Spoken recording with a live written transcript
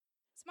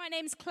So my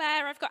name's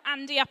Claire. I've got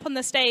Andy up on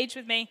the stage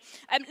with me.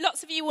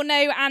 Lots of you will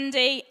know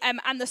Andy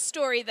and the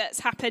story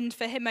that's happened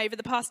for him over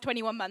the past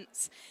 21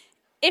 months.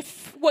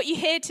 If what you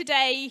hear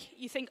today,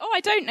 you think, oh, I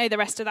don't know the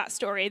rest of that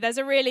story, there's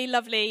a really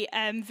lovely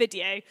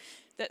video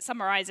that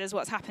summarises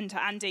what's happened to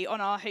Andy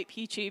on our Hope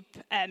YouTube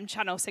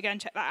channel, so go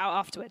and check that out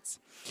afterwards.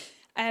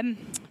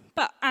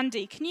 But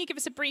Andy, can you give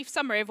us a brief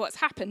summary of what's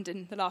happened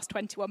in the last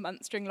 21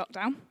 months during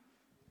lockdown?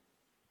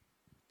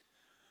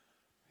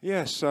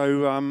 Yeah,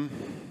 so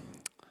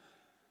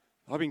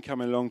I've been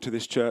coming along to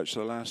this church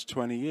for the last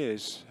 20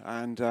 years,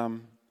 and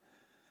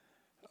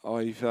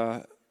I've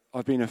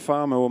been a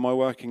farmer all my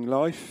working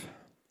life,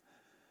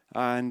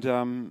 and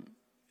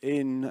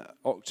in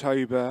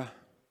October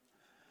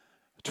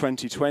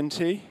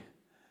 2020,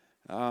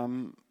 I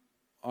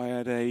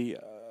had a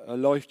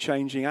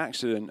life-changing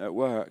accident at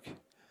work.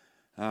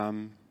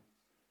 To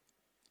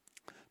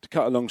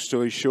cut a long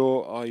story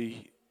short,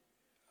 I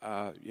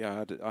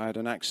had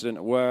an accident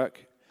at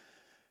work,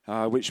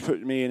 which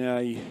put me in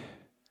a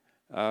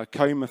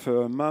coma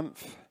for a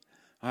month.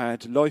 I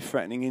had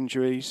life-threatening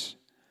injuries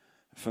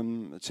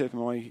from the tip of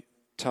my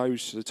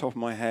toes to the top of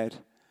my head,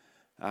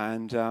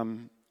 and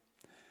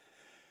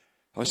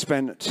I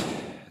spent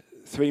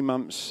 3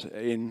 months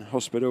in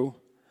hospital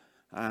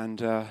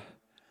and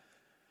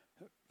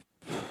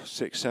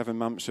 6-7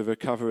 months of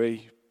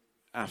recovery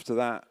after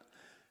that.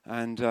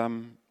 And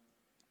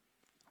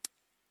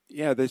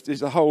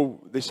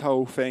this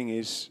whole thing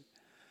is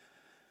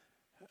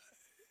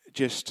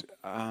just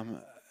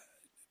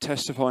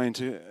testifying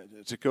to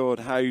God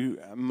how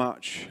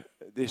much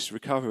this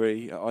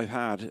recovery I've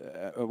had,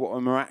 what a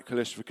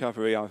miraculous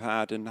recovery I've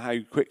had, and how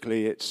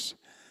quickly it's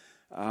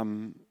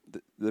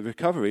the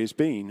recovery has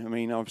been. I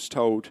mean, I was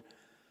told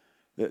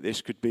that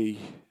this could be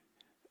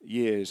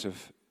years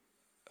of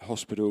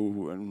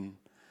hospital and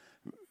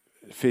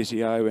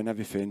physio and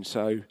everything.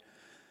 So,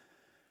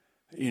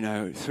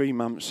 3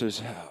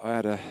 months I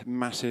had a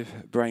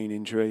massive brain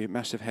injury, a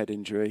massive head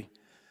injury,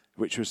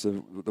 which was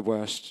the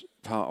worst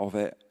part of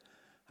it.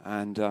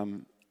 And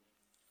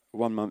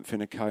 1 month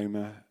in a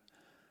coma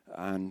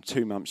and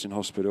 2 months in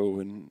hospital,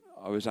 and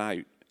I was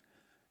out.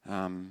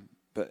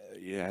 But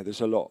yeah,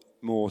 there's a lot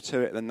more to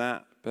it than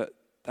that, but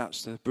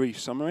that's the brief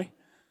summary.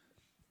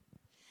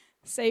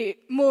 So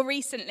more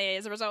recently,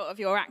 as a result of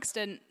your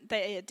accident,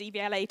 the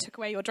DVLA took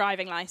away your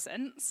driving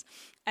licence,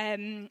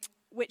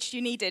 which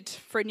you needed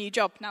for a new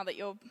job now that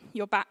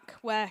you're back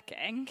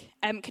working.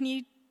 Can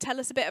you tell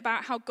us a bit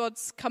about how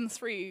God's come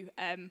through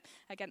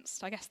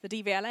against, I guess, the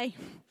DVLA?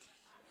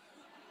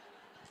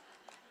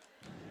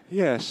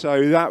 Yeah,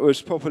 so that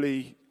was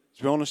probably,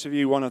 to be honest with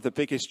you, one of the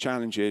biggest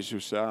challenges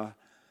was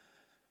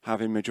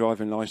having my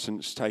driving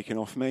licence taken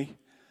off me.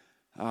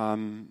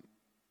 Having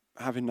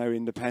no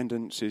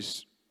independence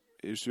is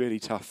really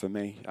tough for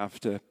me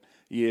after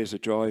years of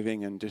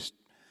driving and just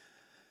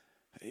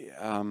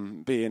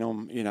being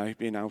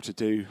able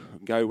to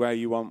go where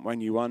you want, when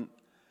you want.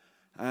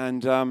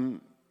 And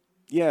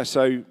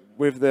so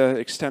with the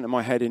extent of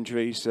my head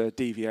injuries,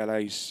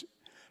 DVLA's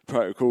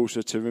protocols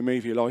are to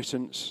remove your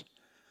licence,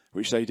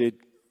 which they did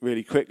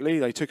really quickly.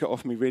 They took it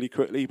off me really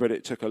quickly, but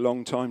it took a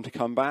long time to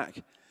come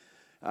back.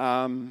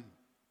 But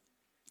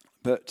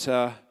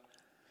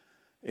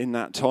in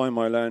that time,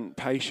 I learned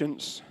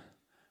patience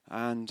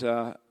and,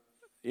 the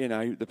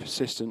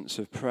persistence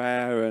of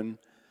prayer and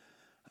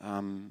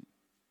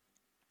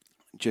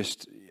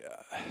just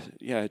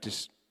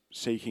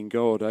seeking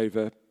God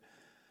over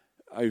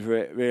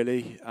it,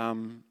 really.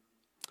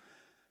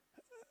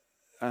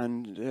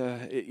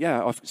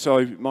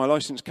 So my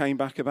licence came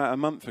back about a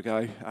month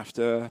ago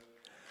after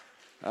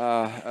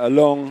a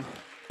long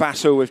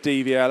battle with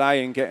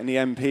DVLA and getting the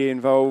MP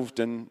involved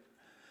and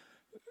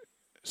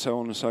so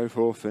on and so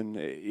forth. And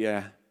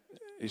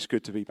it's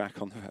good to be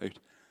back on the road.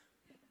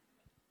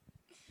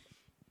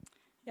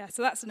 Yeah,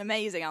 so that's an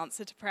amazing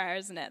answer to prayer,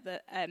 isn't it?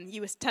 That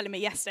you were telling me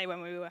yesterday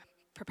when we were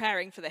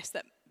preparing for this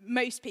that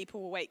most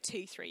people will wait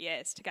 2-3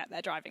 years to get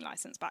their driving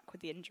licence back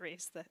with the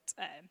injuries that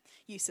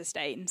you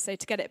sustained. So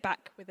to get it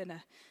back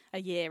within a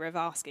year of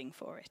asking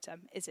for it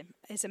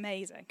is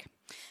amazing.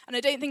 And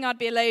I don't think I'd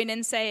be alone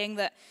in saying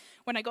that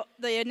when I got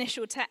the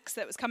initial text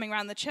that was coming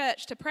around the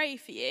church to pray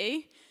for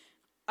you,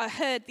 I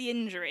heard the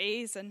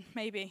injuries, and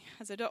maybe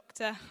as a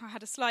doctor I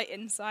had a slight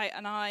insight,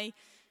 and I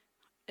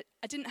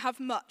didn't have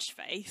much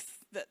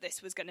faith that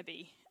this was going to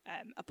be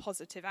a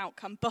positive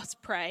outcome, but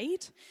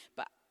prayed.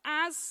 But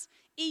as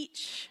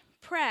each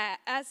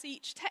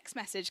text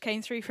message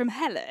came through from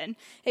Helen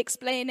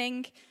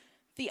explaining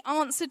the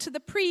answer to the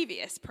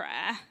previous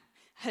prayer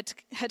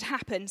had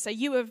happened. So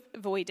you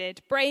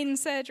avoided brain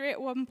surgery at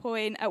one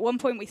point. At one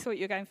point we thought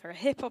you were going for a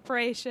hip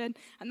operation,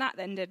 and that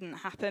then didn't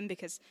happen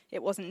because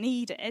it wasn't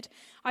needed.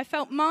 I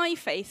felt my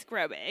faith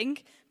growing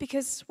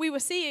because we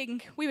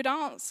would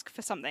ask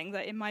for something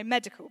that in my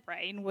medical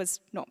brain was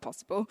not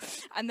possible,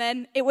 and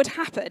then it would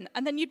happen,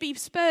 and then you'd be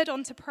spurred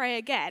on to pray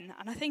again.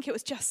 And I think it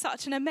was just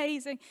such an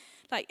amazing,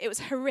 it was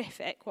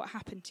horrific what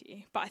happened to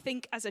you. But I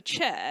think as a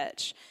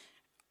church,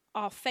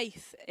 our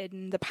faith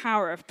in the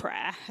power of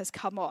prayer has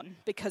come on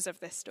because of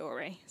this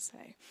story.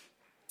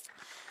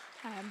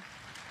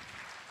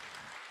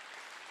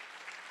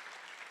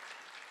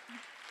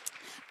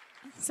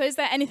 So is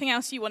there anything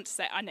else you want to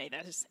say? I know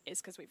there is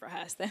because we've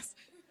rehearsed this.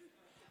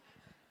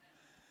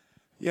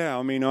 Yeah,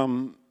 I mean,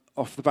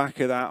 off the back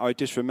of that, I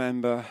just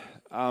remember,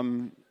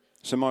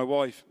 so my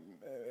wife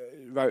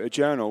wrote a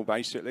journal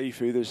basically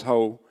through this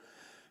whole,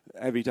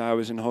 every day I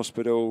was in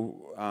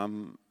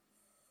hospital,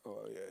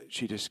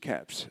 she just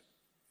kept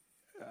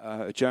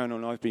a journal,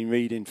 and I've been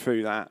reading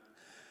through that.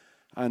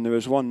 And there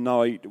was one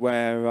night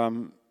where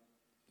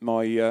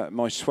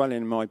my swelling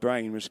in my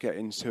brain was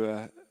getting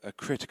to a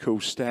critical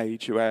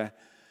stage where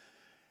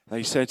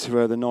they said to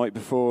her the night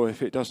before, if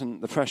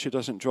the pressure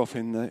doesn't drop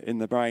in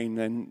the brain,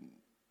 then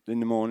in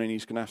the morning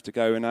he's going to have to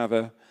go and have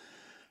a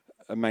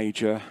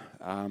major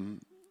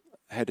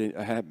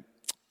head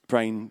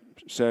brain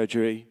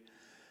surgery,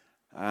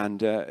 and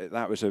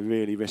that was a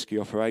really risky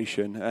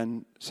operation.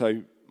 And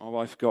so my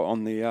wife got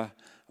on the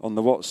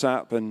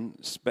WhatsApp and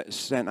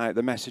sent out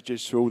the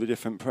messages to all the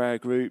different prayer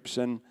groups,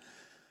 and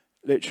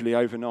literally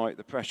overnight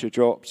the pressure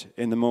dropped.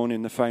 In the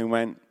morning the phone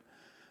went,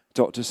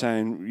 doctor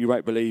saying, you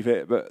won't believe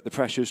it, but the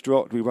pressure's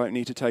dropped, we won't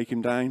need to take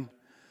him down.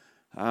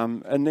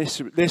 And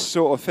this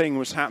sort of thing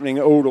was happening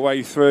all the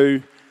way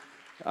through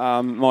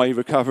my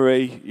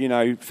recovery. You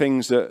know,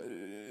 things that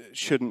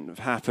shouldn't have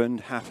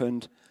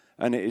happened,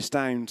 and it is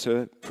down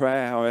to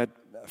prayer. I had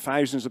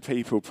thousands of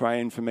people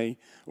praying for me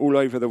all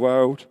over the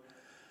world.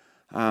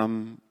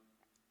 And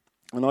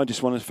I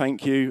just want to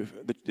thank you,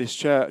 this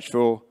church,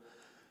 for,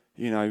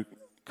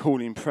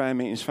 calling prayer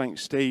meetings.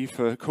 Thanks, Steve,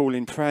 for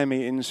calling prayer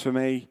meetings for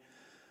me.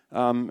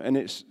 And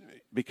it's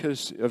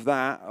because of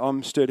that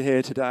I'm stood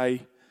here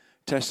today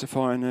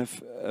testifying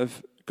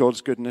of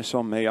God's goodness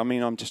on me. I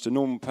mean, I'm just a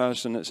normal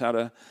person that's had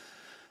a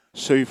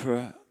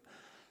super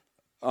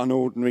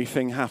unordinary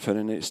thing happen,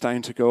 and it's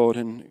down to God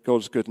and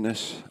God's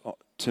goodness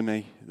to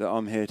me that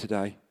I'm here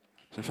today.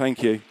 So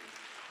thank you.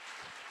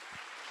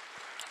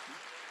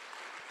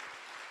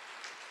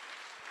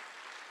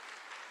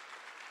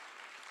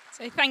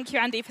 So thank you,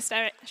 Andy, for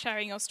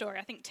sharing your story.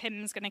 I think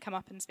Tim's going to come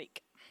up and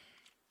speak.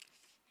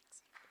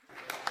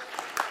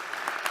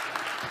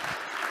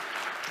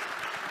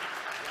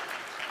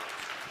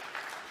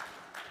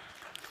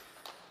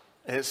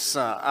 It's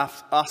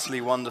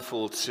utterly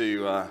wonderful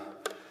to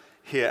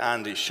hear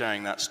Andy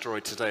sharing that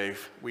story today.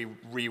 We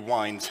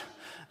rewind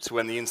to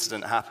when the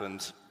incident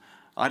happened.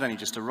 I'd only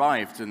just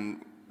arrived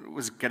and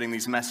was getting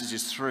these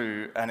messages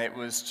through, and it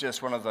was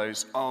just one of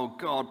those, oh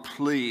God,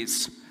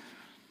 please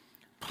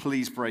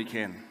break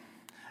in.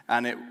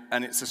 And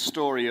it's a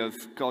story of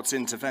God's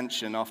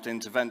intervention after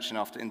intervention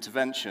after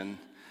intervention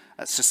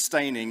at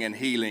sustaining and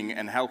healing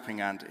and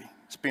helping Andy.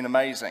 It's been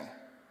amazing.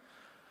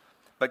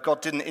 But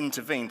God didn't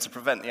intervene to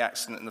prevent the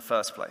accident in the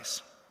first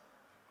place.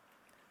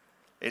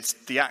 It's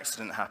the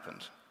accident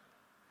happened.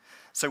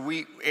 So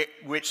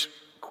which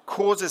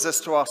causes us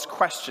to ask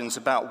questions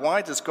about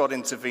why does God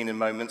intervene in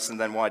moments and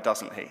then why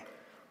doesn't he?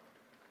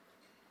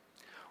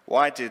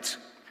 Why did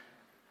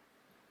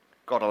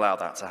God allow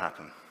that to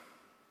happen?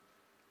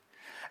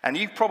 And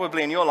you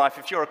probably in your life,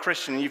 if you're a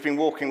Christian and you've been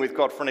walking with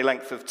God for any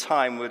length of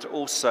time, would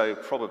also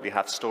probably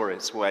have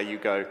stories where you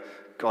go,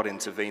 God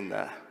intervened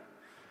there.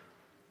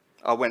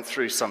 I went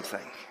through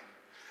something.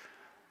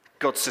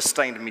 God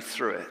sustained me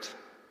through it.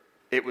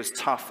 It was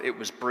tough. It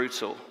was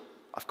brutal.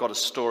 I've got a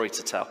story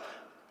to tell.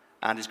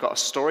 And he's got a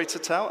story to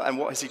tell. And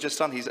what has he just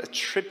done? He's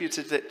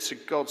attributed it to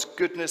God's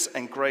goodness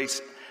and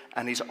grace,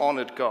 and he's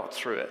honored God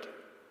through it.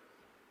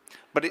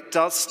 But it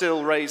does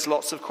still raise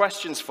lots of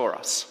questions for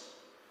us.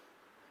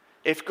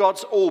 If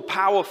God's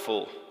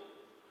all-powerful,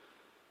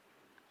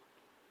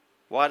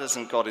 why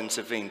doesn't God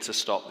intervene to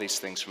stop these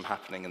things from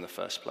happening in the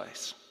first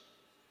place?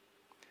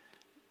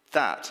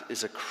 That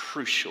is a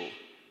crucial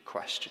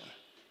question.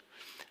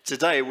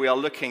 Today we are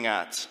looking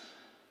at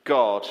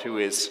God who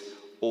is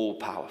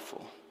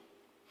all-powerful.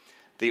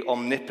 The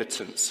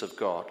omnipotence of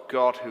God.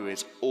 God who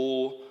is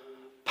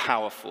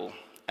all-powerful.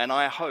 And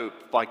I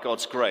hope, by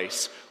God's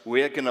grace,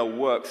 we're going to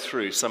work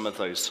through some of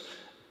those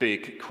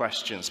big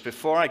questions.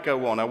 Before I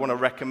go on, I want to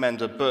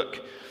recommend a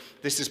book.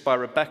 This is by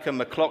Rebecca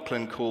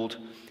McLaughlin called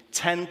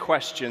 10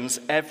 Questions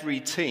Every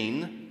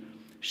Teen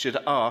Should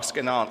Ask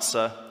and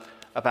Answer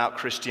About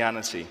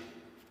Christianity.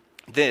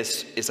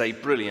 This is a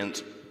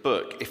brilliant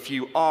book. If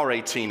you are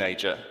a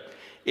teenager,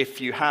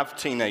 if you have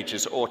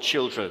teenagers or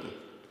children,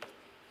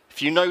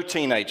 if you know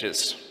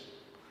teenagers,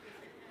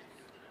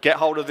 get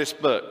hold of this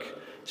book.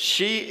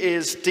 She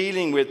is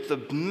dealing with the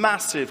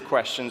massive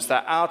questions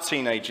that our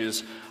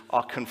teenagers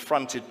are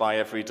confronted by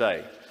every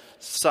day,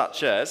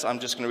 such as, I'm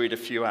just going to read a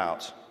few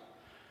out.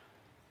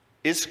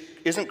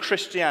 Isn't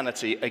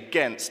Christianity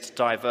against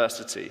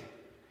diversity?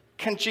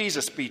 Can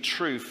Jesus be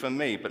true for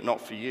me but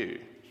not for you?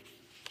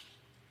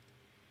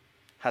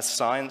 Has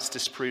science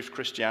disproved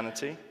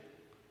Christianity?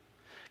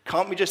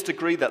 Can't we just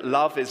agree that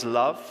love is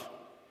love?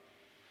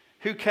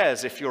 Who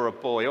cares if you're a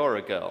boy or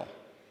a girl?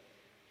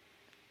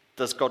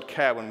 Does God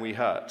care when we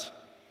hurt?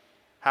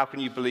 How can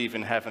you believe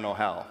in heaven or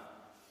hell?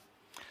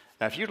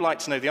 Now, if you'd like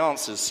to know the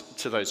answers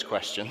to those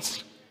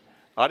questions,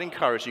 I'd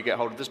encourage you to get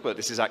hold of this book.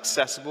 This is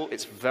accessible.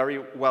 It's very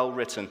well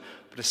written.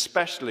 But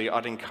especially,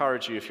 I'd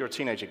encourage you, if you're a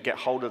teenager, get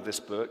hold of this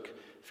book.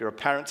 If you're a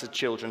parent to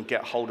children,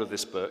 get hold of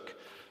this book.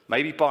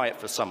 Maybe buy it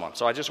for someone.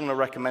 So I just want to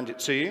recommend it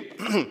to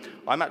you.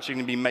 I'm actually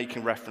going to be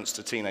making reference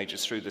to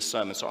teenagers through this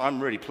sermon, so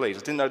I'm really pleased.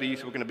 I didn't know the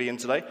youth were going to be in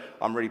today.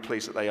 I'm really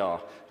pleased that they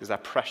are, because they're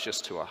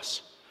precious to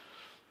us.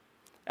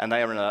 And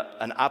they are in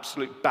an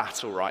absolute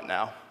battle right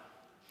now.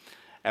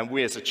 And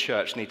we as a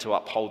church need to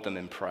uphold them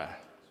in prayer.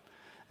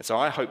 And so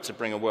I hope to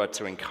bring a word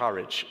to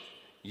encourage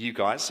you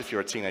guys, if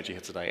you're a teenager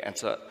here today, and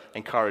to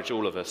encourage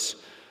all of us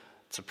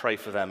to pray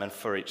for them and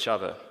for each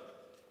other.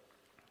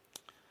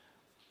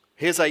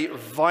 Here's a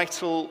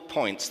vital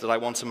point that I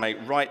want to make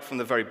right from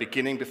the very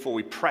beginning before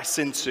we press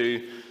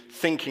into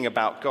thinking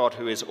about God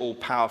who is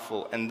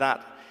all-powerful, and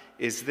that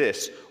is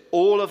this.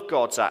 All of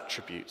God's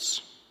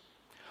attributes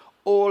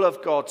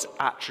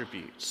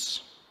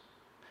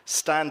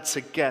stand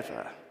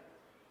together.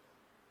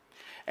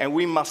 And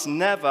we must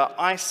never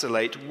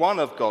isolate one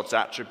of God's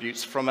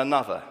attributes from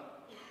another,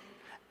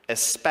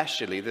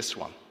 especially this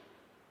one.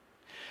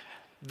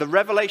 The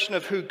revelation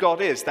of who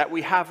God is that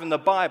we have in the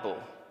Bible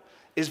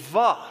is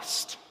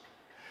vast.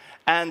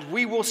 And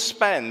we will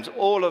spend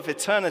all of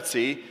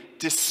eternity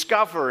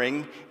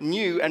discovering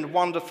new and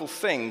wonderful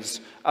things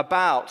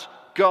about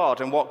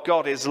God and what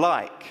God is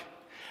like.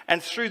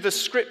 And through the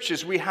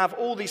scriptures, we have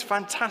all these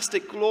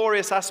fantastic,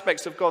 glorious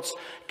aspects of God's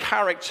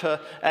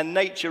character and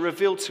nature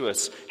revealed to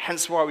us,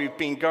 hence why we've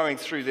been going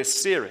through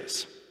this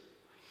series.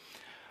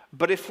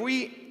 But if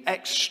we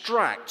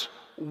extract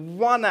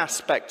one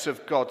aspect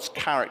of God's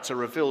character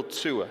revealed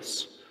to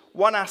us,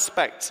 one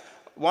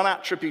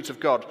attribute of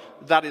God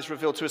that is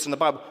revealed to us in the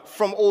Bible,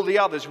 from all the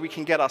others, we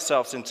can get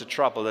ourselves into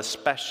trouble,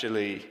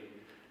 especially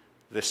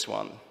this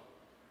one.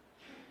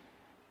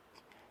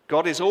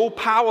 God is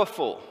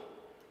all-powerful.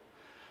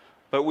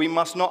 But we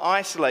must not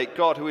isolate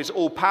God, who is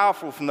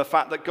all-powerful, from the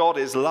fact that God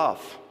is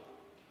love.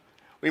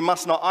 We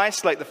must not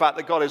isolate the fact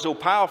that God is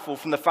all-powerful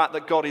from the fact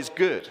that God is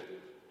good.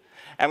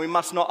 And we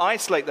must not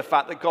isolate the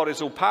fact that God is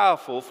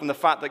all-powerful from the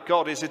fact that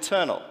God is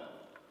eternal.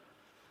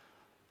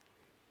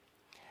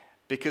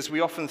 Because we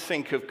often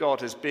think of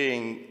God as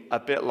being a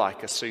bit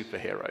like a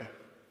superhero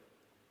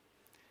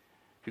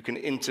who can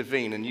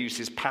intervene and use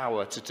his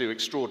power to do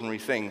extraordinary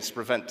things to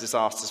prevent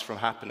disasters from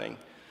happening.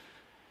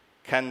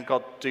 Can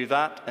God do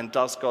that? And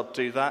does God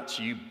do that?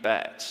 You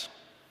bet.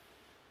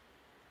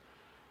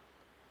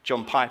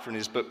 John Piper, in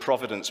his book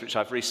Providence, which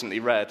I've recently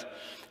read,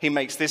 he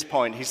makes this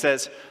point. He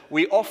says,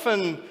 we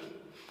often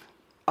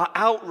are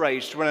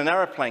outraged when an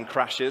airplane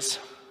crashes,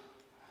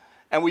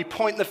 and we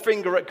point the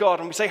finger at God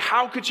and we say,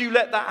 how could you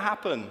let that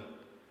happen?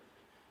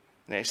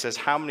 And he says,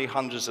 how many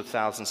hundreds of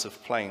thousands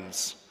of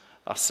planes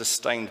are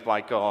sustained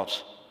by God?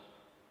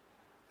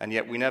 And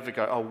yet we never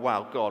go, oh,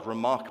 wow, God,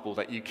 remarkable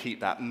that you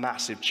keep that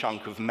massive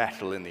chunk of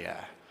metal in the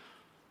air.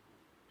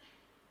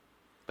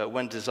 But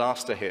when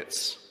disaster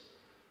hits,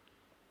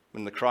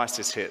 when the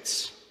crisis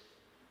hits,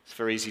 it's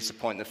very easy to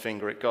point the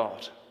finger at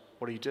God.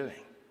 What are you doing?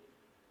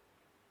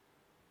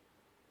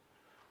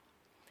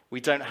 We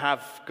don't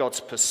have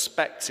God's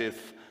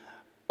perspective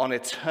on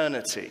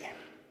eternity.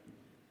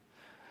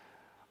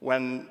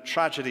 When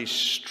tragedy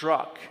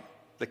struck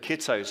the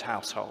Kitto's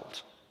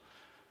household,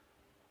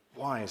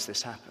 why has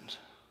this happened?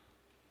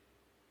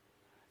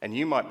 And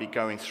you might be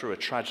going through a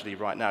tragedy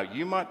right now.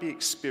 You might be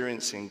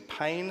experiencing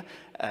pain,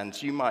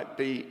 and you might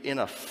be in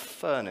a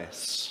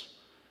furnace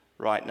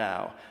right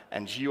now,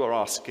 and you are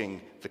asking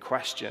the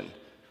question,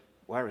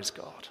 where is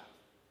God?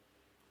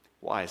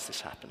 Why is this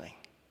happening?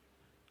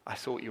 I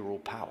thought you were all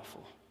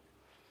powerful.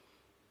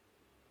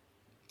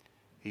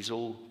 He's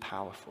all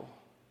powerful,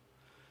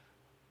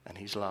 and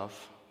he's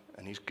love,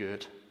 and he's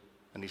good,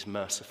 and he's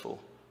merciful,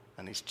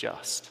 and he's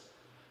just,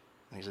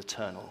 and he's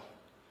eternal,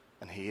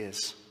 and he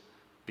is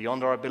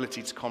beyond our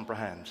ability to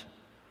comprehend,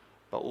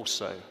 but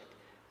also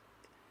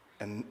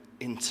an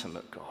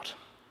intimate God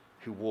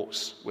who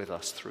walks with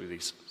us through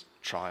these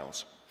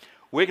trials.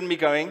 We're going to be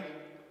going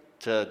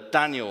to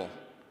Daniel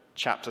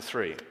chapter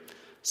 3.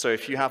 So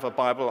if you have a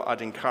Bible,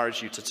 I'd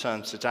encourage you to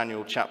turn to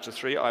Daniel chapter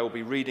 3. I will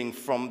be reading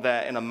from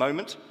there in a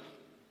moment.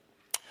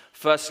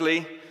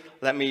 Firstly,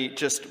 let me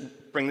just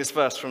bring this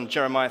verse from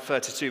Jeremiah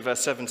 32,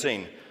 verse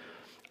 17.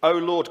 O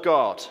Lord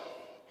God,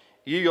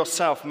 you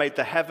yourself made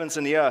the heavens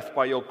and the earth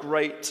by your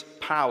great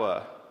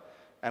power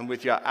and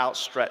with your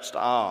outstretched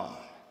arm.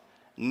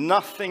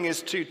 Nothing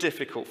is too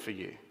difficult for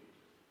you.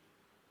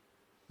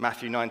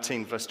 Matthew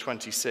 19, verse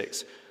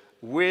 26.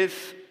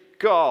 With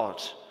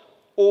God,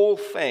 all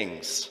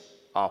things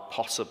are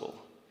possible.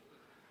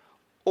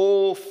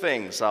 All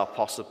things are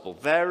possible.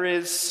 There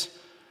is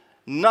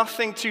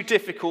nothing too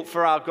difficult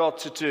for our God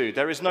to do.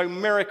 There is no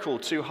miracle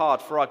too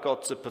hard for our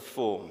God to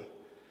perform.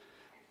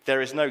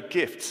 There is no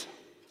gift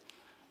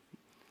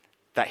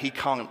that he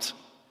can't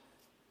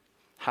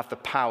have the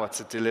power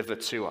to deliver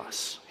to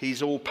us.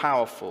 He's all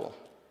powerful.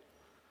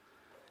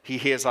 He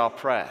hears our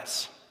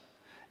prayers,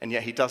 and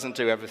yet he doesn't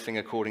do everything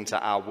according to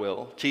our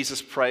will. Jesus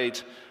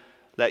prayed,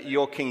 let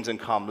your kingdom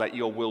come, let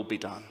your will be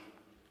done.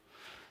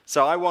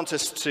 So I want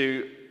us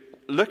to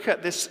look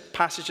at this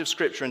passage of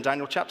Scripture in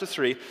Daniel chapter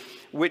 3,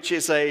 which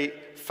is a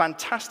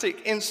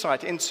fantastic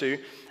insight into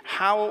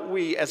how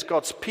we as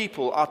God's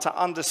people are to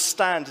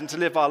understand and to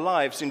live our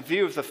lives in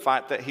view of the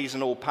fact that he's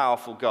an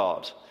all-powerful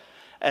God,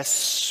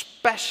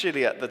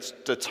 especially at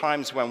the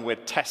times when we're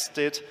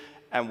tested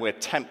and we're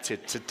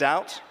tempted to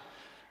doubt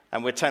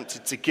and we're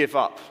tempted to give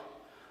up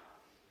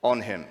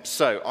on him.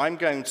 So I'm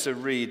going to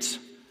read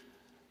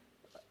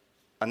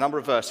a number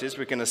of verses.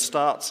 We're going to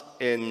start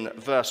in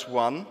verse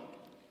 1,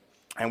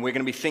 and we're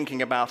going to be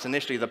thinking about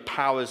initially the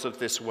powers of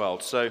this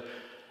world. So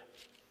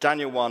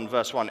Daniel 1,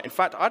 verse 1. In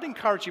fact, I'd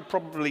encourage you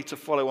probably to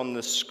follow on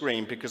the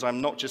screen, because I'm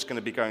not just going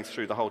to be going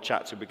through the whole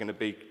chapter. We're going to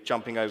be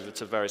jumping over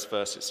to various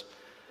verses.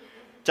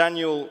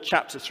 Daniel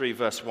chapter 3,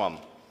 verse 1.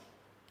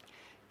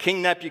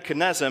 King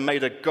Nebuchadnezzar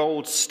made a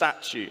gold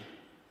statue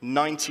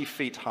 90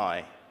 feet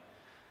high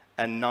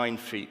and 9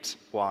 feet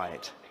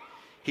wide.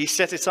 He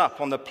set it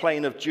up on the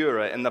plain of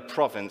Dura in the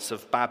province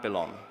of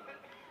Babylon.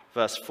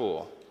 Verse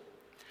 4.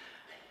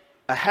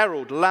 A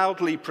herald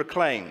loudly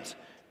proclaimed,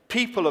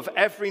 "People of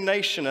every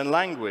nation and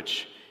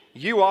language,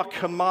 you are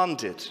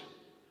commanded,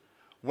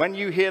 when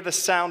you hear the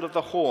sound of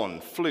the horn,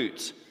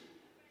 flute,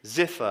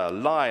 zither,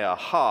 lyre,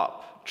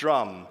 harp,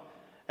 drum,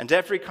 and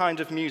every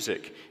kind of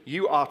music,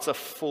 you are to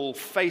fall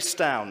face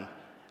down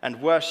and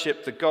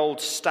worship the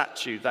gold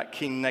statue that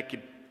King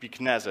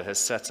Nebuchadnezzar has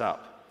set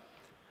up.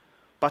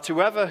 But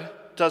whoever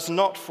does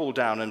not fall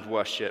down and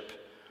worship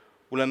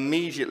will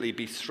immediately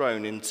be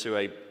thrown into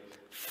a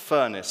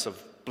furnace of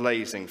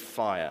blazing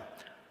fire."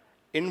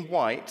 In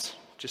white,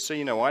 just so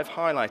you know, I've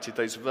highlighted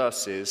those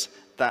verses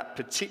that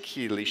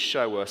particularly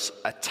show us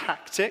a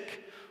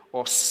tactic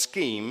or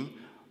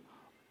scheme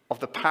of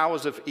the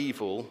powers of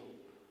evil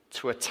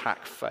to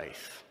attack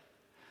faith.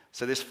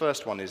 So this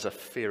first one is a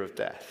fear of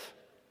death.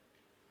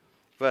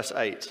 Verse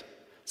 8.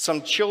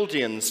 Some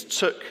Chaldeans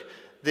took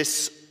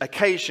this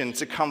occasion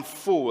to come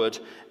forward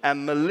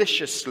and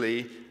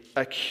maliciously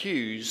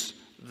accuse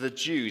the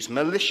Jews.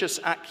 Malicious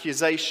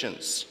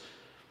accusations.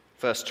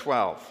 Verse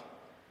 12.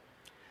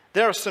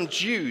 There are some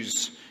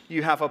Jews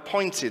you have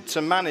appointed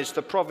to manage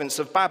the province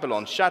of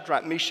Babylon,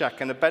 Shadrach,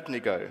 Meshach, and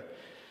Abednego.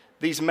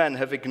 These men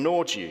have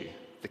ignored you,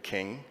 the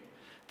king.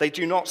 They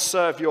do not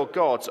serve your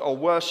gods or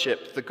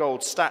worship the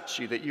gold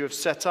statue that you have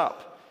set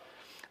up.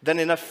 Then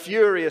in a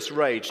furious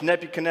rage,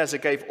 Nebuchadnezzar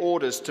gave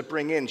orders to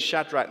bring in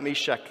Shadrach,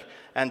 Meshach,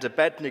 and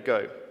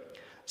Abednego.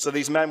 So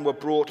these men were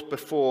brought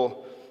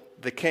before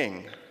the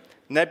king.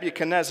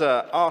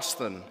 Nebuchadnezzar asked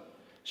them,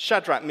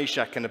 "Shadrach,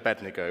 Meshach, and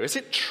Abednego, is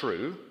it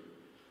true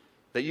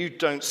that you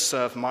don't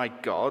serve my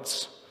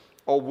gods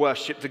or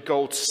worship the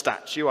gold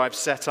statue I've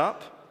set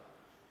up?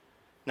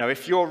 Now,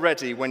 if you're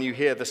ready when you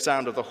hear the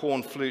sound of the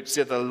horn, flute,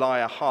 zither,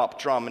 lyre, harp,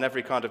 drum, and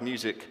every kind of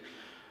music,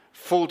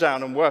 fall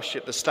down and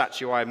worship the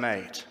statue I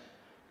made.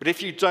 But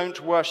if you don't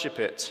worship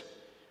it,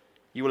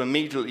 you will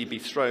immediately be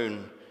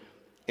thrown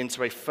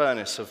into a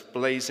furnace of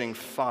blazing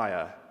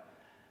fire.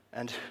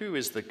 And who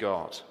is the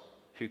God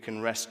who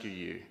can rescue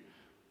you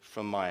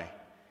from my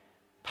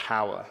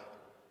power?"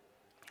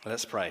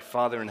 Let's pray.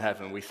 Father in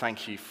heaven, we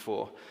thank you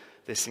for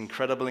this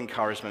incredible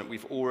encouragement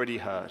we've already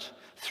heard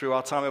through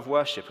our time of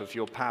worship of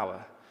your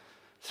power,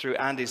 through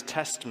Andy's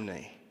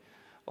testimony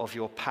of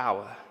your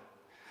power.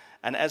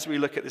 And as we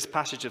look at this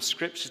passage of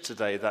Scripture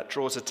today that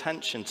draws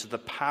attention to the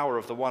power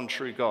of the one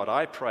true God,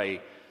 I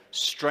pray,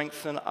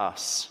 strengthen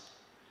us,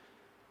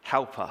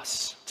 help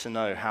us to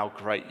know how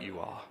great you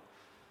are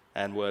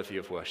and worthy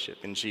of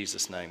worship. In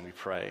Jesus' name we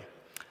pray.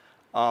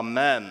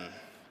 Amen.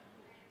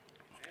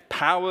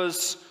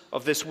 Powers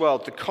of this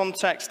world. The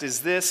context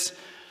is this.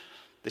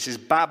 This is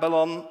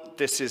Babylon.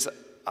 This is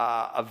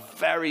a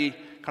very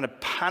kind of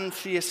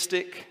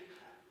pantheistic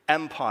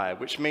empire,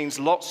 which means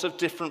lots of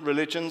different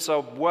religions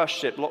are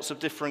worshipped, lots of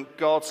different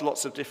gods,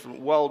 lots of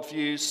different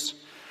worldviews.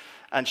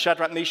 And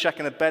Shadrach, Meshach,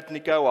 and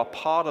Abednego are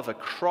part of a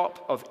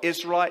crop of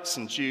Israelites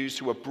and Jews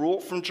who were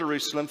brought from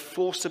Jerusalem,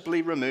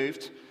 forcibly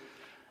removed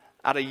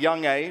at a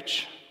young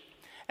age.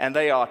 And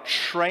they are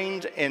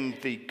trained in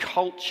the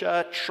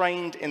culture,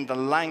 trained in the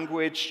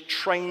language,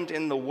 trained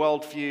in the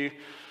worldview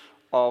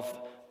of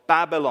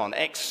Babylon,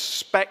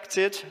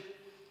 expected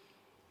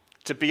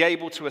to be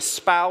able to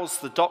espouse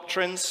the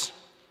doctrines,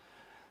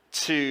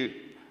 to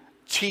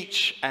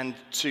teach and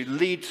to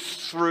lead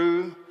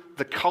through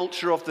the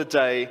culture of the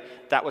day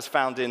that was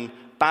found in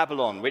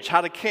Babylon, which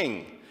had a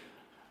king,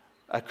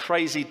 a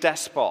crazy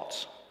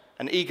despot,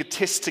 an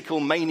egotistical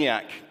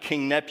maniac,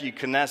 King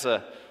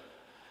Nebuchadnezzar,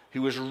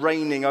 who was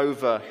reigning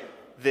over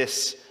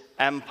this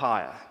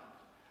empire.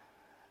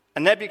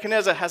 And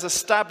Nebuchadnezzar has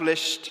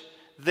established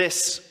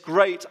this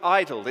great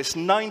idol, this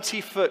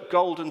 90-foot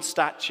golden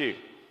statue.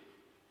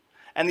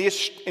 And the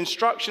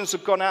instructions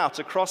have gone out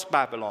across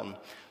Babylon,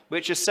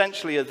 which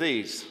essentially are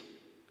these.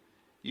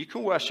 You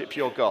can worship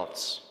your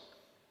gods.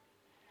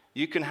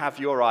 You can have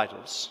your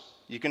idols.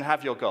 You can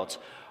have your gods.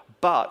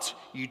 But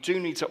you do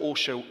need to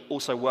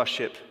also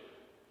worship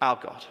our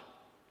God.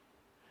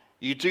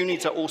 You do need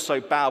to also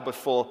bow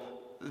before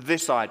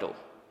this idol.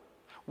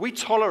 We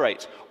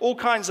tolerate all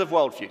kinds of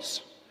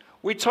worldviews.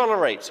 We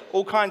tolerate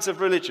all kinds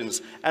of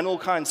religions and all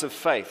kinds of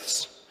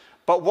faiths.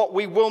 But what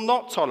we will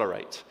not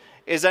tolerate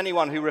is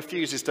anyone who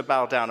refuses to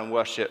bow down and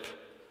worship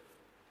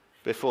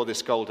before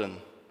this golden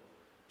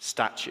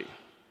statue.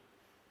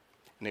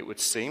 And it would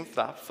seem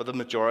that for the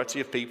majority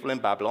of people in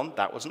Babylon,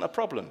 that wasn't a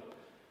problem.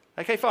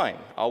 Okay, fine.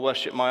 I'll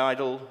worship my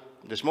idol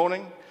this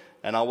morning,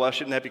 and I'll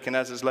worship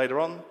Nebuchadnezzar's later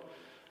on.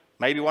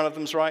 Maybe one of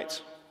them's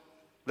right.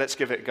 Let's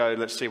give it a go.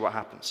 Let's see what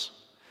happens.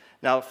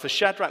 Now, for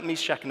Shadrach,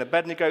 Meshach, and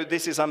Abednego,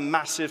 this is a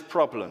massive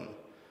problem.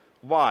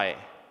 Why?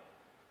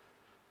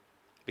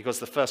 Because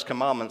the first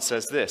commandment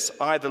says this: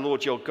 I, the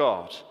Lord your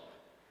God,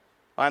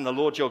 I am the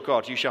Lord your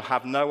God. You shall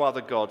have no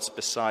other gods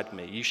beside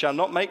me. You shall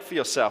not make for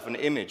yourself an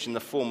image in the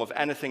form of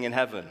anything in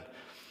heaven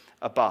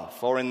above,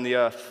 or in the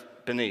earth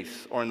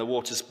beneath, or in the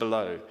waters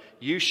below.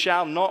 You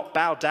shall not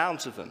bow down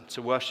to them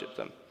to worship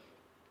them.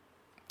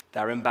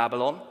 They're in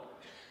Babylon.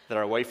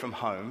 They're away from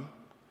home.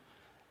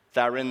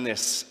 They're in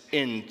this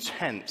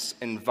intense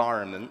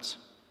environment,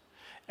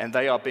 and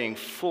they are being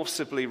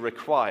forcibly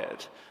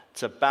required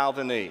to bow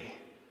the knee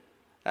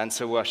and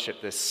to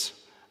worship this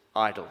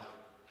idol.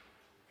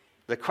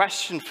 The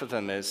question for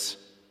them is,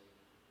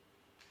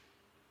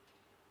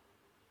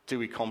 do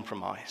we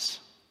compromise?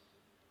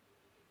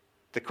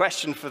 The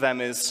question for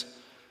them is,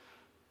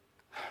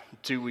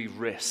 do we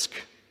risk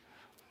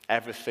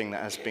everything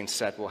that has been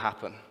said will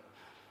happen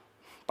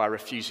by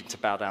refusing to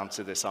bow down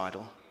to this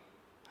idol?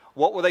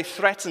 What were they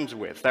threatened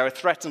with? They were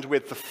threatened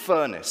with the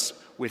furnace,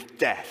 with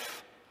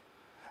death.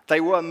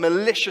 They were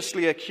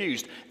maliciously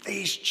accused.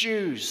 These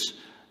Jews,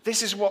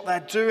 this is what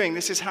they're doing.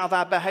 This is how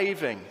they're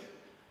behaving.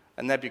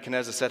 And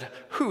Nebuchadnezzar said,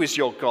 who is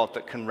your God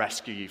that can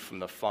rescue you from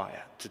the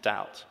fire? To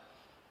doubt.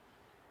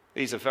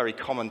 These are very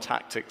common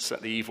tactics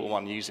that the evil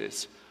one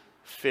uses.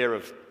 Fear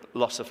of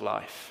loss of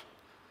life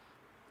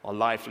or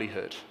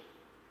livelihood.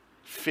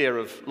 Fear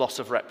of loss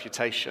of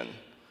reputation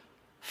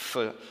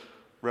for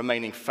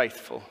remaining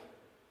faithful.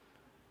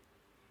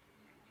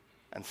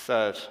 And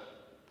third,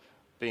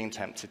 being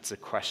tempted to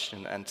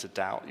question and to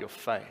doubt your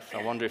faith.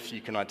 I wonder if you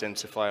can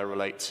identify or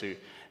relate to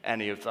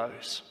any of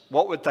those.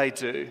 What would they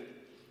do?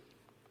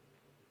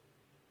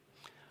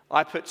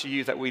 I put to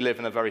you that we live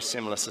in a very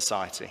similar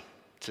society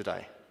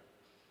today.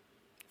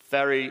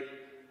 Very,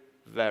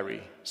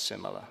 very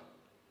similar.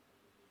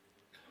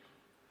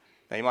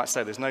 Now you might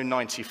say there's no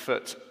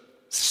 90-foot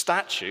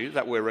statue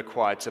that we're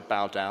required to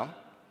bow down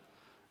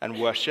and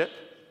worship.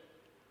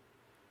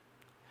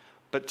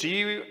 But do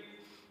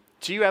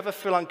you ever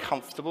feel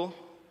uncomfortable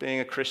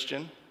being a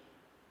Christian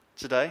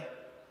today?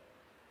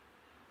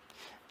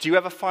 Do you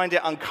ever find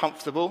it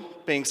uncomfortable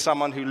being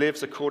someone who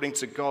lives according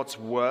to God's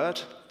word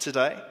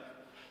today?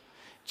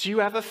 Do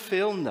you ever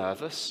feel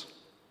nervous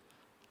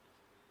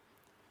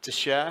to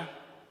share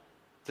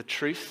the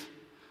truth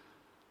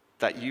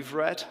that you've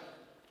read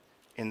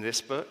in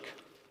this book?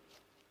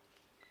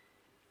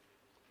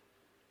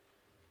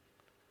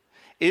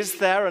 Is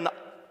there an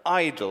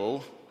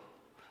idol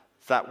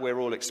that we're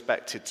all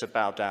expected to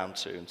bow down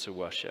to and to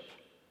worship?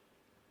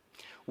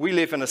 We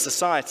live in a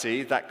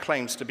society that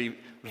claims to be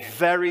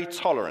very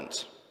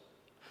tolerant.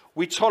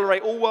 We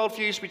tolerate all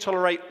worldviews, we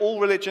tolerate all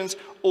religions,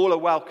 all are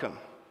welcome.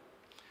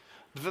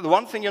 The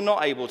one thing you're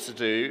not able to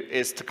do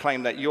is to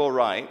claim that you're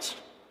right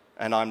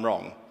and I'm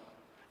wrong.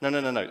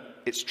 No.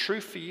 It's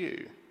true for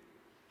you.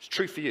 It's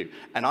true for you.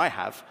 And I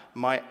have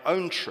my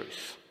own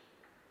truth.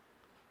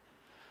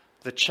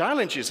 The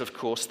challenge is, of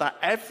course, that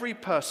every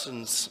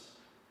person's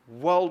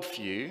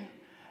worldview,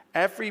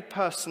 every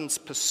person's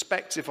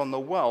perspective on the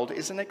world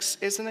is an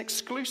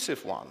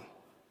exclusive one.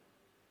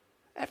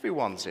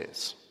 Everyone's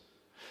is.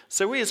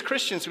 So we as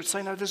Christians would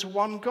say, no, there's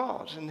one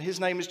God, and his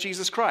name is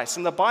Jesus Christ.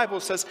 And the Bible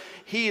says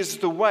he is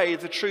the way,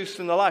 the truth,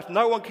 and the life.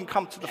 No one can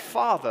come to the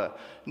Father.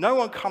 No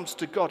one comes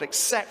to God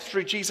except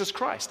through Jesus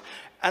Christ.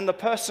 And the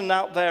person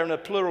out there in a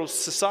plural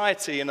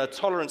society, in a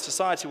tolerant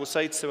society, will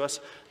say to us,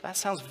 that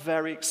sounds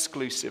very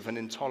exclusive and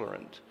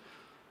intolerant.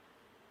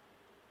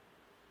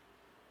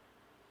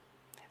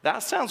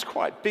 That sounds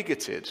quite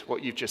bigoted,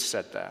 what you've just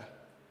said there.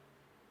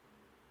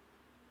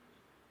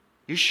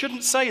 You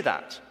shouldn't say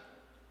that.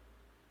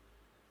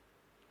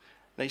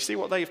 Now, you see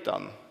what they've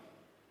done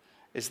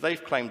is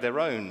they've claimed their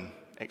own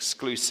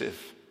exclusive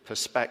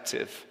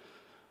perspective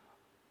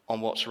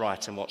on what's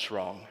right and what's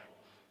wrong.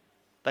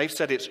 They've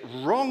said it's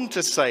wrong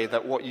to say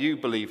that what you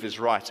believe is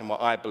right and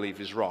what I believe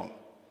is wrong.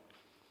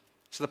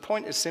 So the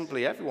point is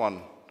simply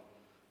everyone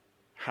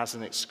has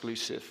an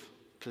exclusive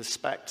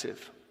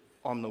perspective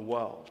on the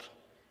world.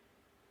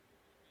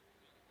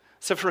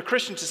 So for a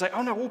Christian to say,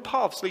 oh no, all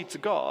paths lead to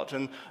God,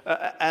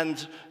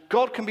 and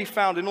God can be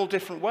found in all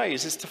different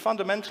ways, is to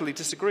fundamentally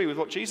disagree with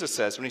what Jesus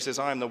says when he says,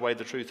 I am the way,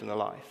 the truth, and the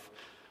life.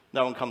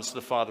 No one comes to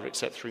the Father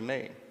except through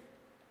me.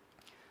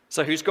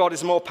 So whose God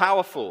is more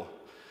powerful?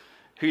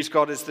 Whose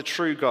God is the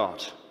true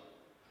God?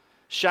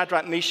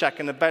 Shadrach, Meshach,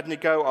 and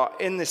Abednego are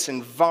in this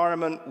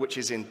environment which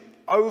is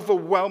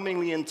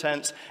overwhelmingly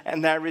intense,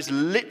 and there is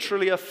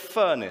literally a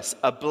furnace,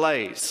 a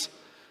blaze,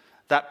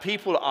 that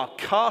people are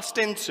cast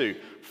into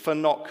for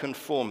not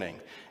conforming.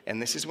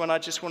 And this is when I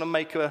just want to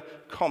make a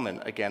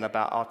comment again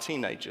about our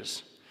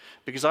teenagers.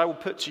 Because I will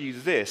put to you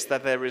this,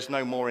 that there is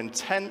no more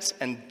intense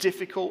and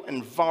difficult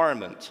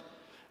environment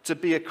to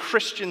be a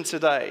Christian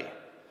today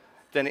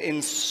than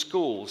in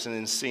schools and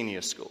in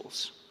senior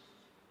schools.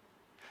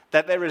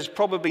 That there is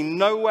probably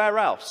nowhere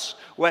else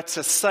where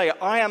to say,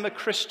 I am a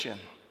Christian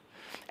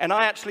and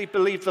I actually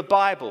believe the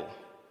Bible.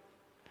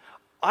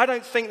 I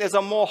don't think there's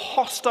a more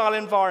hostile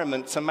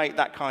environment to make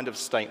that kind of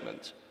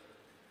statement.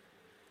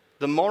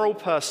 The moral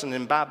person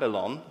in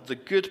Babylon, the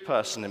good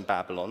person in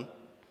Babylon,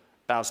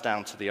 bows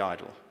down to the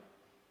idol.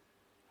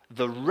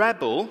 The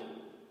rebel,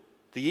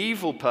 the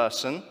evil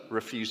person,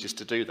 refuses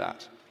to do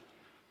that.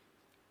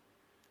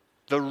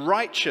 The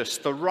righteous,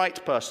 the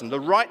right person, the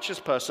righteous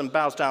person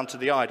bows down to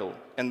the idol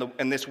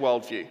in this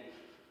worldview.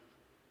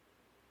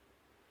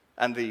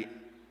 And the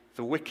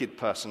wicked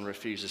person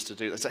refuses to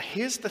do that. So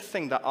here's the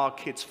thing that our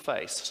kids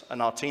face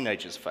and our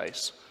teenagers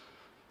face.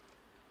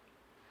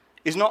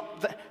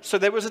 So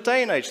there was a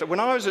day and age that when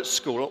I was at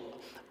school,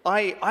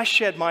 I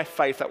shared my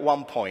faith at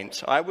one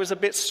point. I was a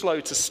bit slow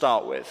to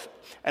start with.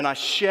 And I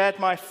shared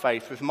my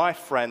faith with my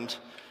friend,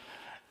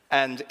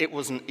 and it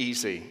wasn't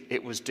easy.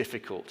 It was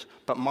difficult.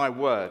 But my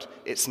word,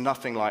 it's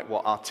nothing like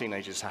what our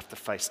teenagers have to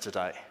face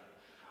today.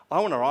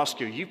 I want to ask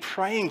you, are you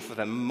praying for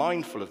them,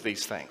 mindful of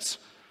these things?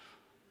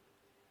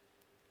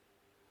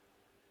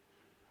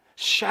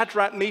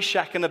 Shadrach,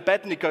 Meshach, and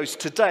Abednego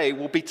today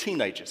will be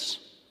teenagers.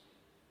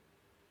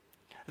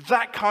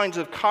 That kind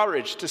of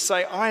courage to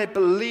say, I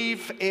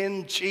believe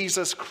in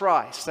Jesus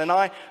Christ, and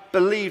I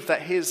believe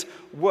that his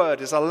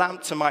word is a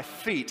lamp to my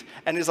feet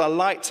and is a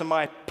light to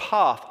my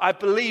path. I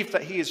believe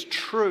that he is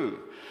true,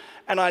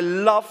 and I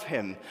love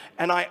him,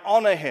 and I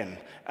honor him,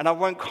 and I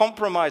won't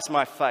compromise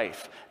my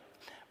faith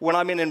when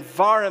I'm in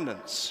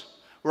environments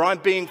where I'm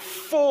being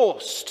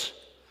forced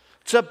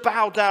to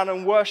bow down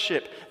and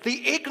worship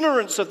the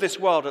ignorance of this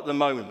world at the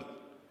moment.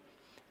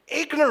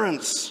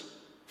 Ignorance,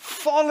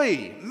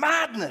 folly,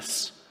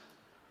 madness.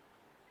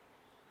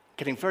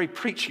 Getting very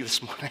preachy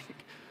this morning.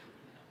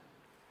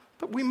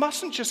 But we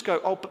mustn't just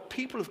go, oh, but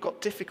people have got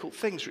difficult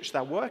things which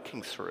they're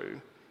working through.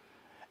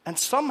 And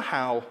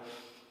somehow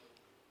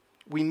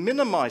we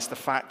minimize the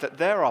fact that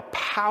there are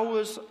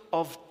powers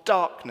of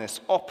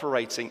darkness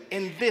operating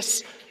in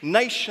this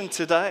nation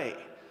today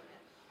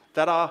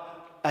that are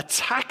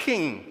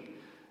attacking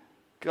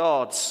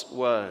God's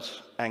word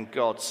and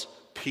God's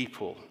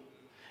people.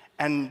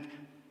 And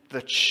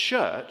the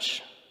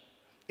church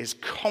is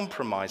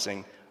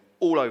compromising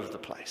all over the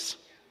place.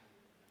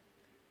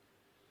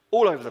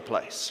 All over the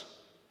place.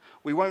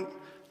 We won't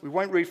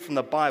read from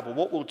the Bible.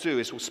 What we'll do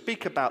is we'll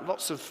speak about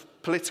lots of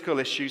political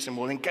issues and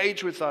we'll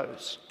engage with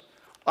those.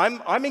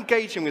 I'm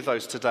engaging with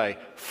those today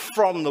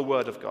from the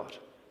Word of God.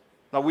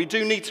 Now, we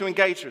do need to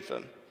engage with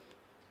them.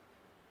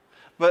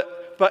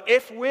 But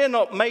if we're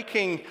not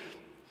making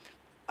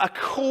a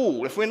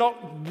call, if we're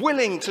not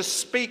willing to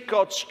speak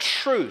God's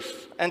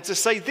truth and to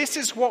say this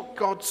is what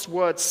God's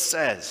Word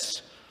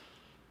says,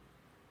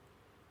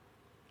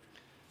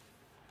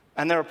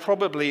 and there are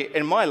probably,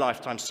 in my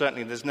lifetime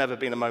certainly, there's never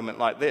been a moment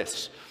like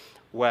this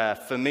where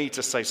for me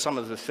to say some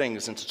of the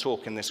things and to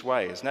talk in this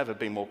way has never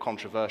been more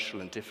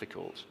controversial and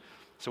difficult.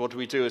 So what do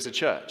we do as a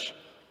church?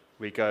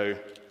 We go,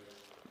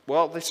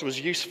 well, this was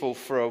useful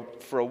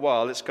for a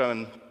while,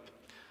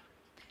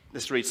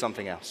 let's read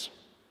something else.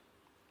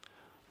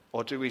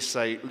 Or do we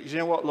say, you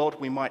know what, Lord,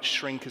 we might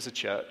shrink as a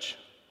church.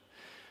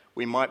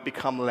 We might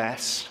become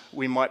less.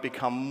 We might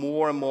become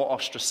more and more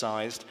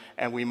ostracized.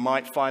 And we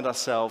might find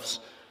ourselves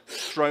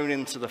thrown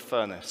into the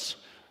furnace.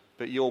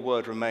 But your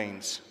word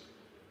remains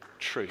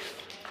truth.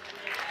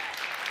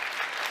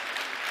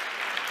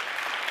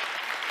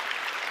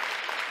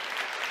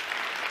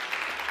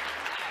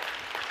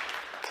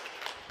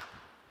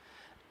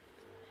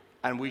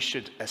 And we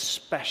should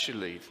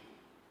especially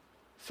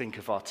think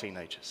of our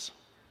teenagers.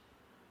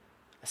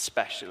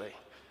 Especially.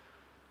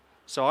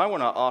 So I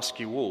want to ask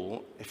you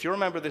all, if you're a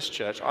member of this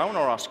church, I want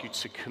to ask you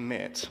to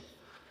commit.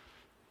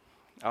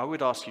 I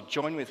would ask you,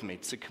 join with me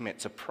to commit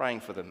to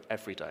praying for them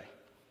every day.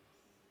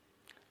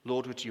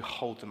 Lord, would you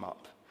hold them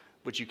up?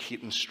 Would you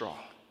keep them strong?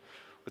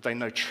 Would they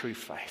know true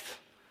faith,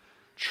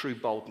 true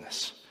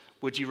boldness?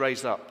 Would you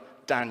raise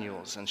up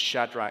Daniels and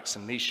Shadrachs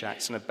and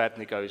Meshachs and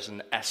Abednegos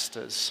and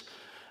Esthers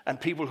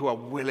and people who are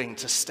willing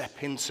to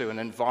step into an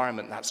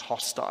environment that's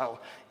hostile,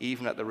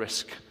 even at the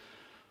risk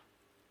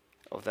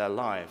of their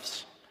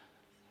lives?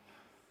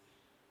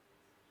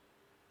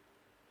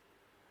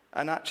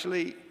 And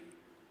actually,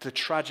 the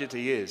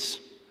tragedy is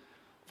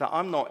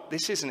that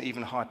this isn't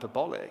even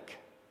hyperbolic,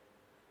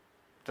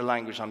 the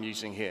language I'm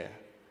using here.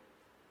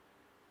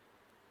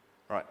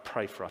 Right,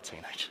 pray for our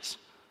teenagers.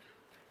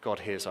 God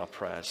hears our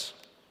prayers.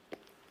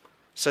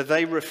 So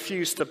they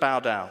refuse to bow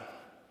down.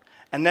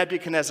 And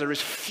Nebuchadnezzar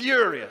is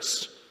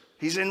furious.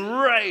 He's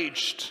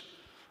enraged.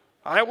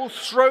 I will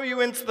throw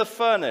you into the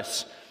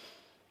furnace.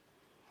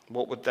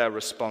 What would their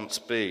response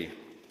be?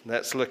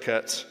 Let's look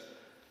at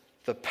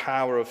the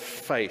power of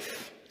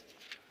faith.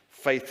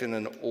 Faith in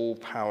an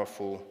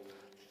all-powerful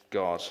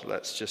God.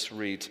 Let's just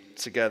read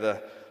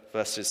together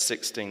verses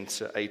 16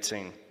 to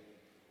 18.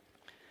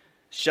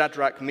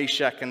 Shadrach,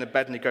 Meshach, and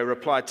Abednego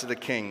replied to the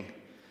king,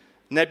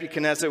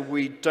 Nebuchadnezzar,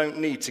 we don't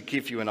need to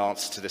give you an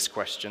answer to this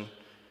question.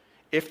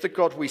 If the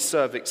God we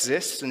serve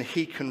exists and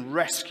he can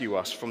rescue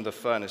us from the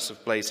furnace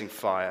of blazing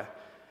fire,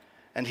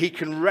 and he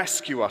can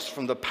rescue us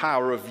from the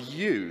power of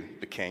you,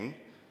 the king,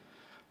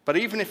 but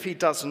even if he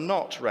does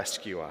not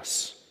rescue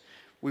us,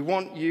 we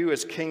want you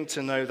as king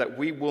to know that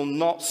we will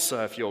not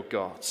serve your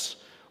gods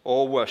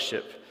or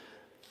worship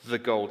the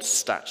gold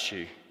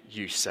statue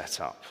you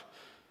set up.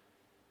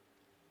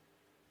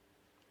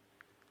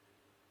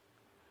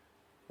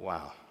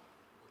 Wow.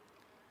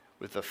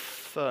 With the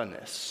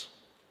furnace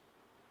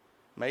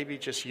maybe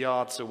just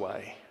yards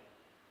away,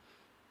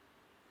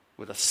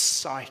 with a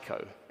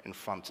psycho in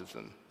front of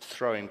them,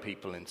 throwing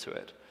people into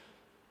it,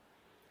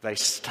 they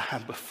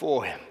stand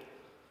before him.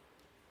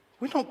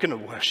 We're not going to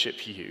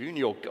worship you and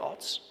your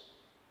gods.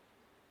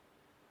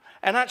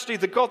 And actually,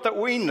 the God that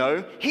we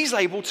know, he's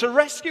able to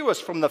rescue us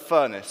from the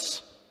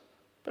furnace.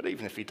 But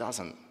even if he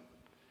doesn't,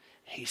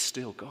 he's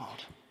still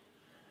God.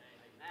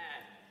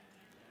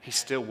 He's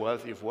still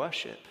worthy of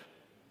worship.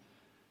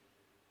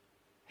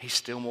 He's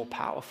still more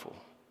powerful.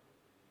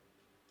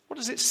 What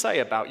does it say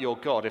about your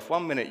God if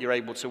 1 minute you're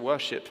able to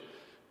worship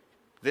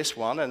this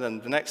one, and then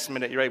the next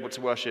minute you're able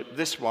to worship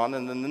this one,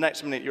 and then the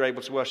next minute you're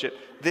able to worship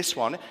this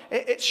one?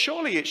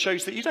 Surely it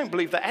shows that you don't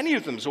believe that any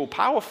of them is all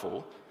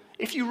powerful.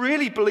 If you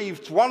really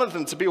believed one of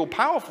them to be all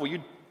powerful,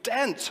 you'd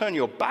then turn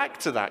your back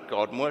to that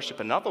God and worship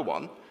another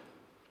one.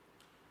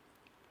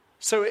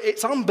 So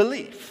it's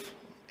unbelief.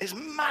 It's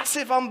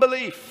massive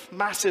unbelief,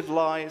 massive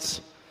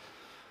lies.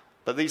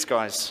 But these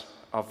guys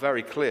are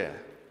very clear.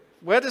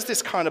 Where does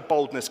this kind of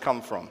boldness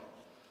come from?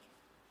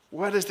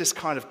 Where does this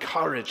kind of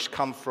courage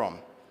come from?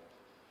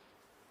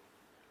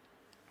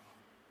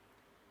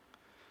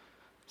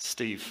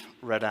 Steve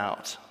read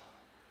out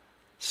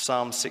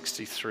Psalm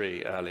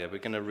 63 earlier. We're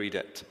going to read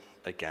it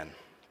again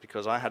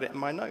because I had it in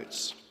my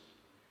notes.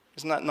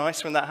 Isn't that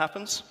nice when that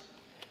happens?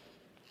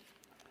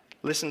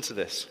 Listen to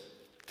this.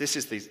 This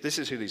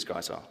is who these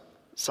guys are.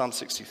 Psalm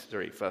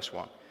 63, verse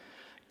 1.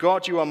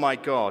 God, you are my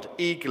God.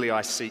 Eagerly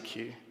I seek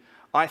you.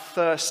 I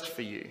thirst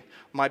for you.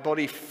 My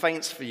body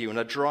faints for you in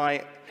a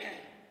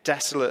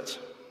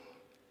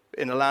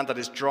land that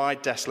is dry,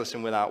 desolate,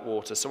 and without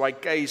water. So I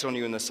gaze on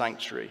you in the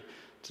sanctuary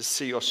to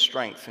see your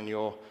strength and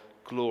your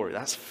glory.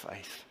 That's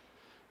faith.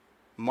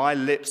 My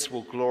lips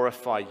will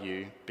glorify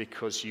you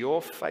because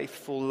your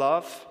faithful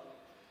love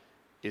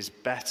is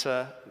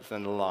better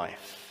than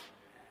life.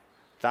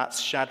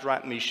 That's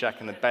Shadrach, Meshach,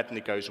 and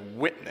Abednego's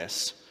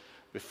witness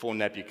before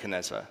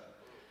Nebuchadnezzar.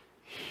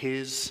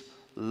 His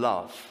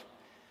love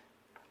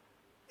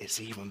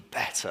is even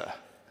better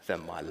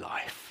than my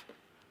life.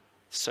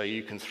 So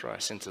you can throw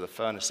us into the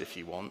furnace if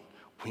you want.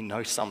 We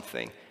know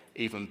something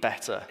even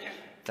better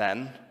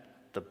than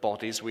the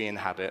bodies we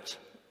inhabit,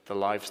 the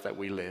lives that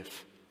we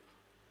live.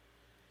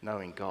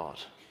 Knowing God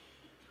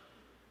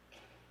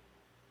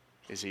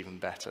is even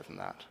better than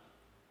that.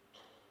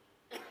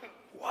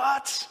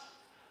 What?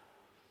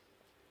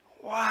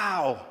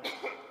 Wow.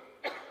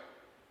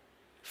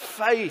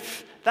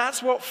 Faith.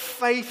 That's what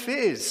faith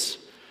is.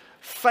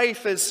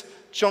 Faith, as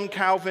John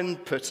Calvin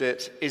put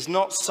it, is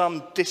not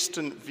some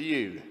distant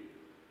view,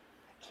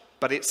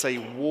 but it's a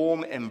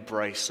warm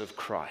embrace of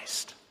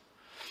Christ.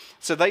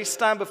 So they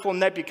stand before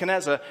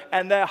Nebuchadnezzar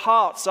and their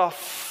hearts are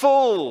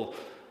full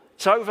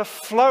to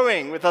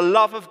overflowing with the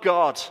love of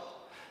God,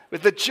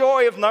 with the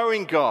joy of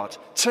knowing God,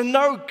 to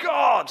know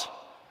God.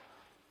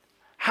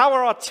 How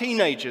are our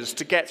teenagers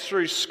to get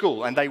through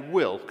school? And they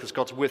will, because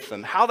God's with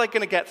them. How are they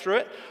going to get through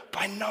it?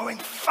 By knowing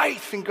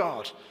faith in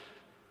God.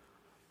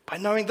 By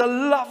knowing the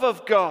love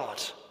of God.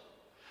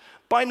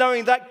 By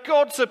knowing that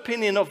God's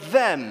opinion of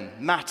them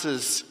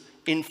matters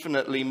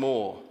infinitely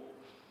more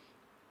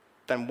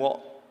than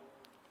what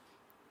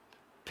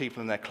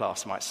people in their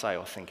class might say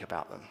or think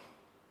about them.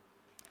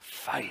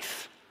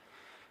 Faith.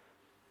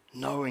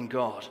 Knowing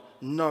God.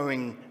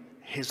 Knowing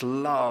his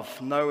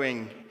love.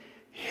 Knowing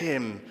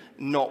him,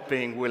 not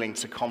being willing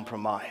to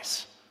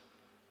compromise.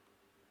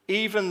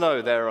 Even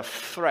though there are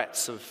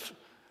threats of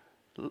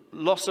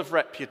loss of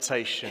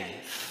reputation,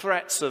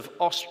 threats of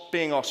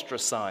being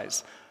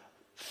ostracized,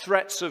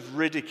 threats of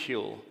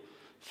ridicule,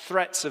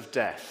 threats of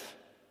death.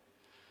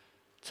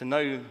 To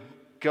know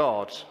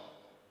God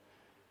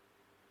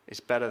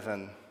is better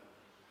than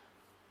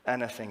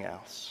anything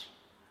else.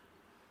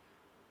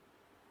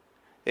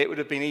 It would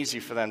have been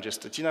easy for them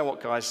just to, do you know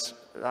what, guys?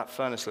 That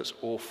furnace looks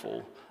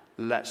awful.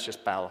 Let's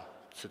just bow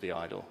to the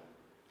idol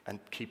and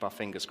keep our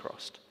fingers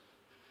crossed.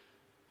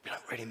 We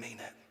don't really mean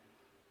it.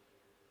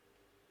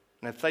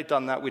 And if they'd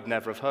done that, we'd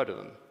never have heard of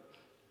them.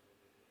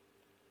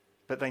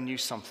 But they knew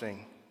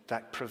something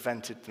that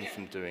prevented them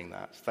from doing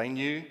that. They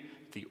knew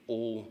the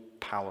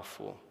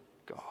all-powerful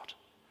God,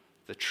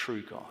 the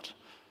true God.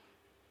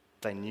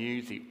 They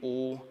knew the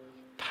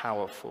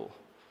all-powerful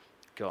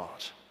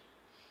God.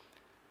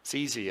 It's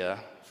easier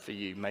for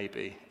you,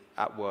 maybe,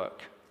 at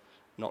work,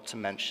 not to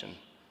mention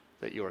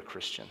that you're a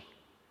Christian.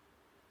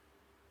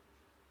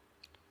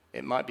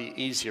 it might be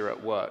easier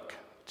at work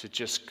to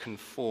just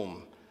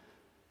conform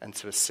and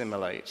to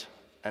assimilate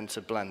and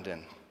to blend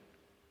in.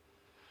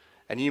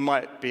 And you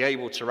might be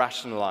able to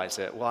rationalize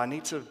it. Well, I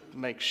need to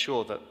make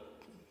sure that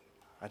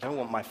I don't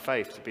want my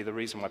faith to be the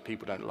reason why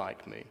people don't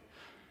like me.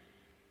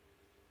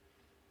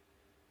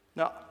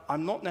 Now,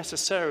 I'm not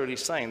necessarily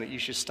saying that you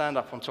should stand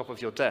up on top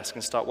of your desk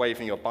and start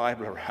waving your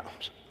Bible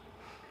around.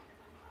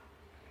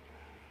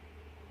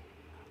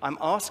 I'm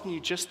asking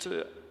you just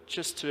to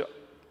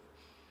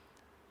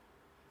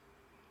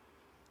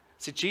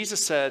see,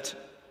 Jesus said,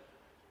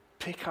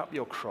 pick up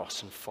your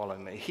cross and follow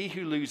me. He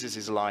who loses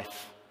his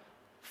life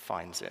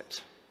finds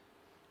it.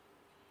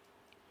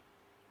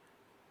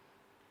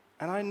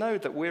 And I know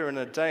that we're in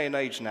a day and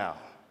age now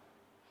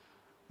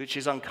which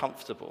is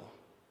uncomfortable,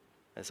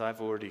 as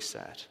I've already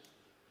said.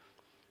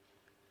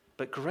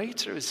 But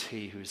greater is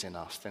he who's in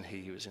us than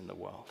he who is in the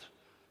world.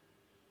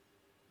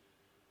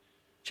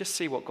 Just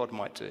see what God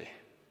might do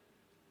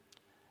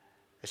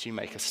as you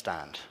make a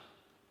stand.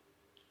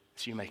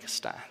 As you make a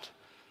stand.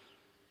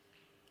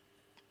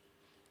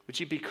 Would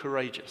you be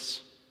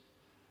courageous?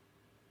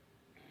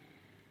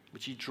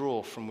 Would you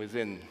draw from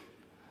within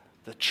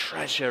the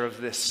treasure of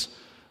this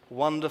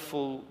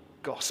wonderful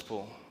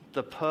gospel,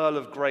 the pearl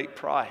of great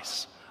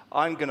price?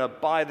 I'm going to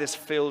buy this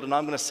field and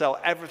I'm going to sell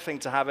everything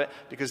to have it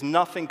because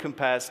nothing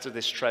compares to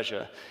this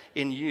treasure.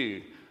 In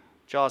you,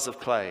 jars of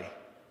clay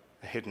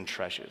are hidden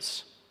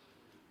treasures.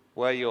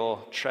 Where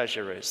your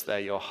treasure is, there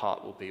your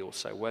heart will be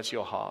also. Where's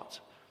your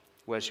heart?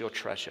 Where's your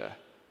treasure?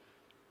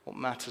 What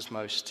matters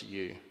most to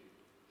you?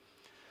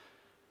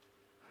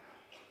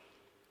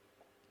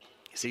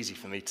 It's easy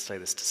for me to say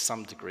this to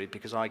some degree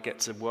because I get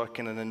to work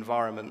in an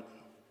environment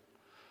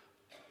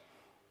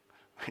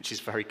which is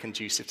very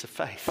conducive to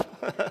faith,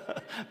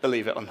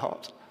 believe it or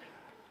not.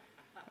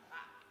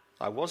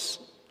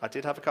 I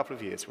did have a couple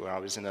of years where I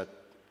was in an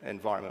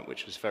environment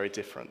which was very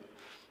different.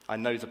 I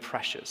know the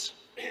pressures.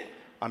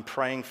 I'm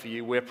praying for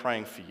you, we're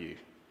praying for you.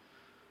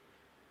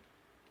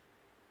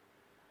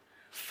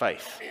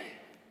 Faith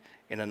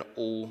in an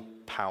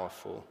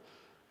all-powerful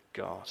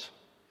God.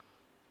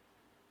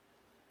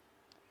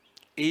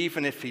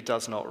 Even if he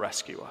does not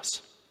rescue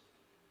us.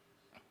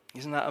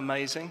 Isn't that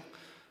amazing?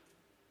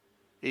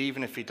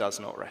 Even if he does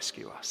not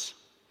rescue us.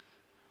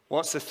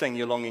 What's the thing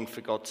you're longing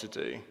for God to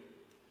do?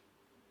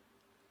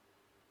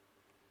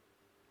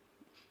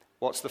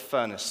 What's the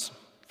furnace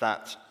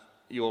that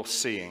you're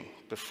seeing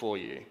before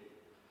you?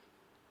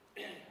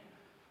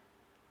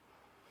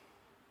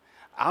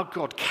 Our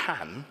God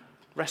can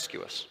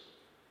rescue us,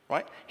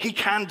 right? He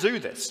can do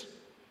this.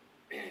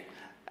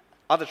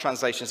 Other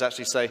translations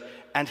actually say,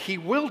 and he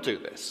will do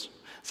this.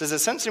 So there's a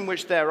sense in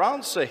which their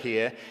answer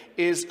here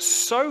is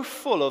so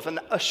full of an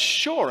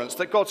assurance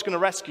that God's going to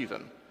rescue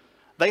them.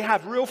 They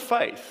have real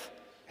faith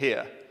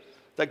here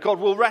that God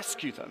will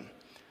rescue them.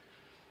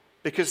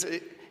 Because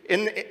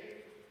in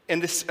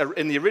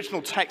the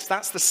original text,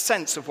 that's the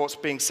sense of what's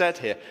being said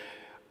here.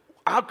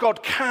 Our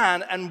God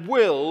can and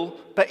will,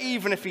 but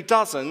even if he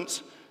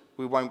doesn't,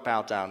 we won't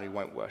bow down, we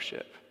won't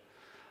worship.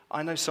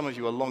 I know some of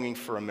you are longing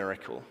for a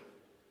miracle,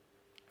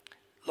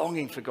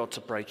 longing for God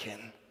to break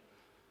in.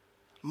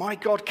 My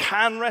God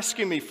can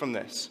rescue me from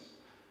this.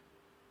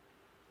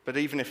 But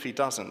even if he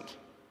doesn't,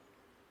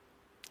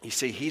 you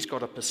see, he's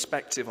got a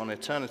perspective on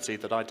eternity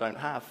that I don't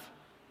have.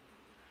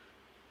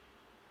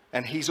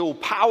 And he's all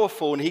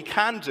powerful and he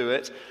can do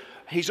it.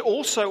 He's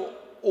also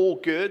all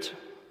good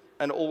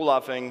and all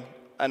loving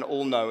and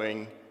all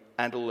knowing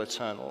and all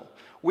eternal.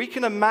 We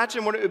can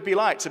imagine what it would be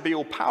like to be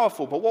all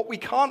powerful, but what we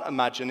can't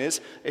imagine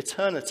is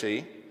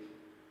eternity.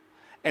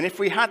 And if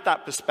we had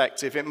that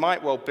perspective, it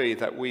might well be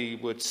that we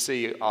would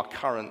see our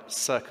current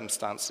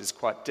circumstances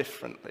quite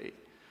differently.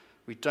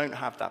 We don't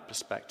have that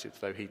perspective,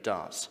 though he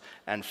does.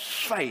 And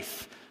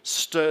faith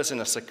stirs in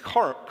us a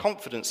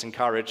confidence and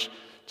courage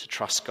to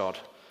trust God.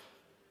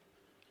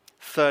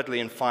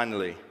 Thirdly and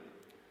finally,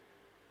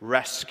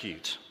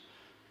 rescued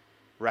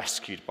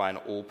by an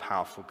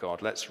all-powerful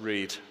God. Let's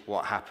read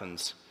what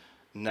happens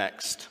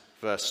next,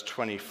 verse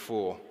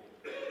 24.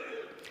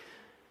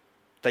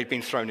 They've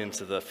been thrown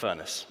into the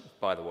furnace,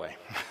 by the way.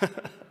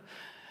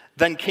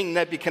 Then King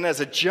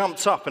Nebuchadnezzar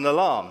jumped up in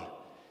alarm.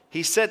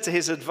 He said to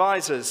his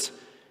advisors,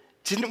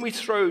 "Didn't we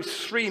throw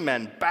 3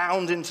 men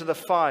bound into the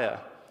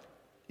fire?"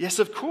 "Yes,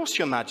 of course,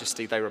 your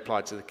majesty," they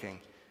replied to the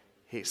king.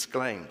 He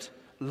exclaimed,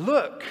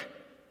 "Look,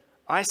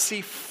 I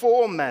see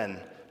 4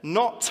 men,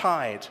 not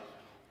tied,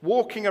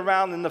 walking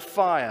around in the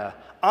fire,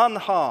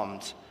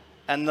 unharmed,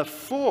 and the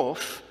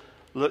 4th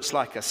looks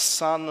like a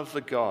son of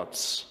the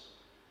gods."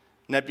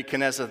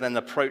 Nebuchadnezzar then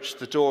approached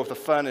the door of the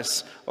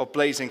furnace of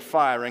blazing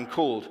fire and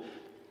called,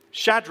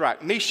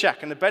 "Shadrach, Meshach,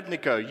 and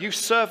Abednego, you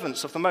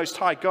servants of the Most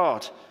High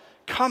God,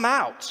 come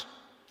out."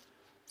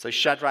 So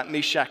Shadrach,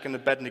 Meshach, and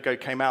Abednego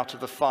came out of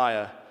the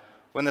fire.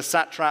 When the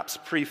satraps,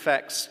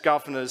 prefects,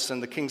 governors,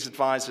 and the king's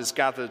advisors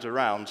gathered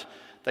around,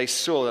 they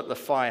saw that the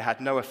fire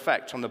had no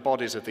effect on the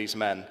bodies of these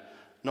men.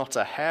 Not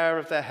a hair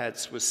of their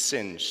heads was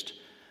singed.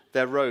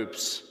 Their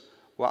robes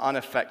were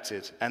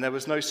unaffected, and there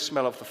was no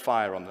smell of the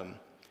fire on them.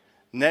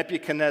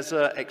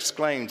 Nebuchadnezzar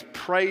exclaimed,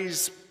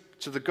 "Praise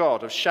to the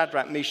God of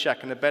Shadrach, Meshach,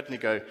 and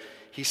Abednego.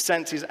 He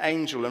sent his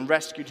angel and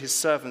rescued his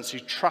servants who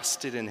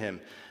trusted in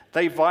him.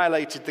 They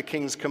violated the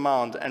king's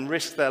command and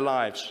risked their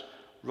lives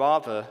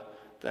rather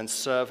than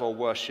serve or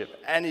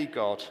worship any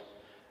god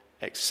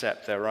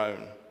except their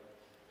own."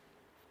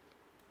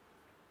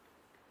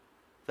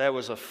 There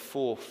was a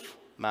fourth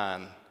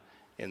man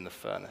in the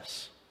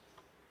furnace.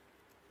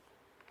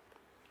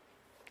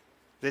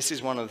 This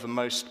is one of the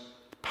most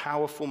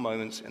powerful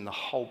moments in the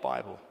whole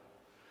Bible.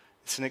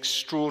 It's an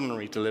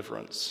extraordinary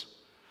deliverance.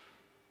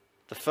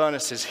 The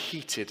furnace is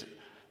heated.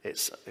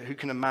 Who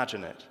can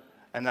imagine it?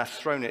 And they're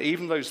thrown in.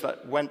 Even those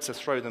that went to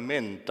throw them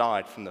in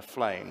died from the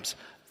flames.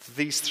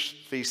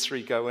 These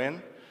three go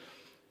in,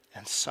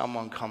 and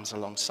someone comes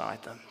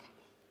alongside them.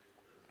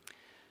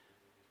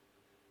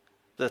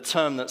 The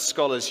term that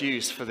scholars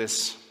use for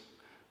this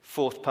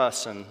fourth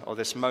person or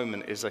this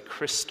moment is a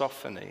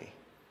Christophany.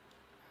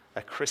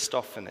 A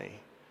Christophany,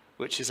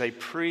 which is a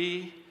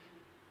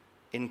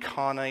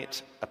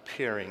pre-incarnate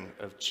appearing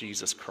of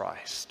Jesus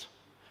Christ.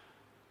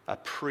 A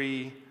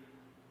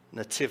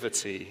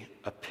pre-nativity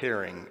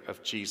appearing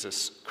of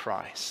Jesus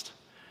Christ.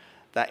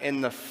 That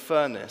in the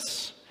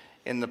furnace,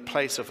 in the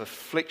place of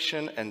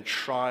affliction and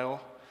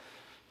trial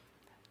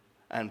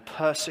and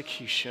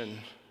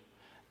persecution,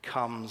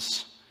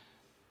 comes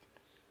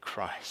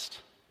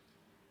Christ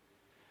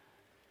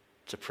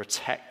to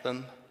protect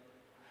them,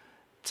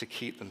 to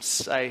keep them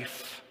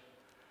safe,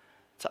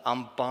 to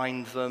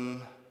unbind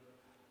them,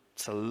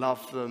 to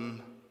love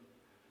them,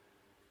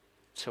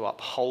 to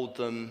uphold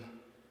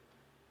them,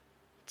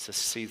 to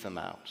see them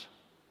out.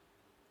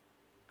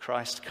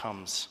 Christ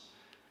comes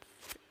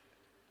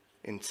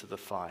into the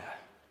fire.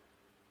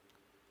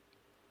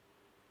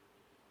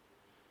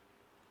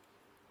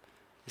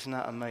 Isn't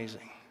that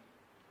amazing?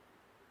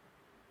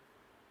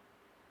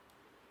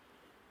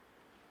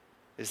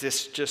 Is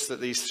this just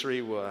that these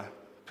three were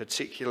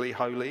particularly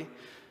holy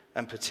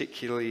and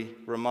particularly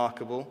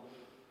remarkable?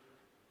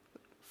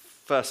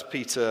 1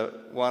 Peter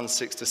 1,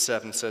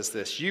 6-7 says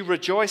this: "You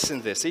rejoice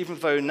in this, even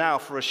though now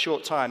for a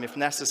short time, if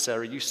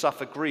necessary, you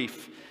suffer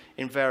grief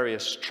in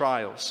various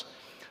trials,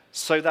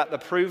 so that the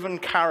proven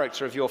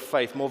character of your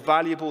faith, more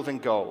valuable than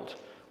gold,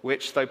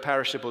 which, though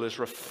perishable, is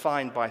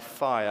refined by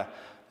fire,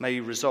 may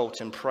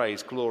result in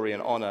praise, glory,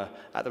 and honor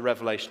at the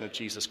revelation of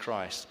Jesus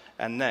Christ."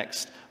 And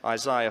next,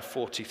 Isaiah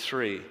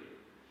 43.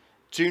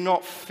 "Do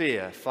not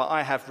fear, for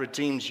I have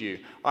redeemed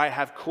you. I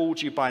have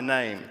called you by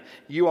name.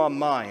 You are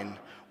mine.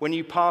 When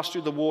you pass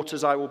through the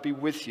waters, I will be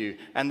with you,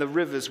 and the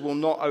rivers will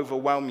not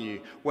overwhelm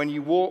you. When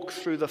you walk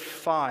through the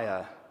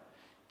fire,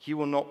 you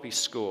will not be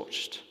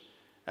scorched,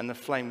 and the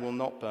flame will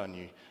not burn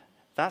you."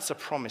 That's a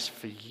promise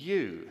for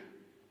you.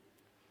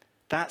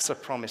 That's a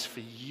promise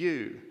for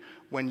you.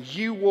 When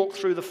you walk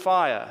through the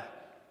fire,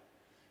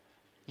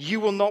 you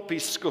will not be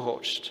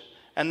scorched,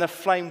 and the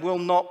flame will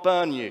not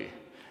burn you.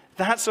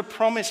 That's a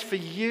promise for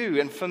you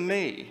and for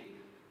me.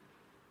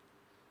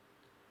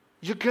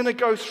 You're going to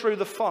go through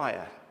the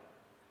fire.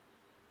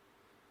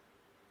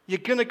 You're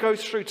going to go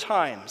through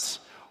times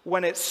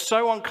when it's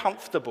so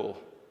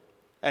uncomfortable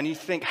and you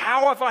think,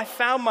 how have I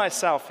found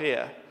myself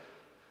here?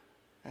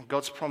 And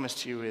God's promise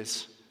to you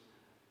is,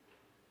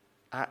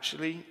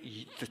 actually,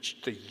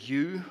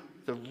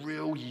 the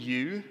real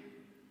you,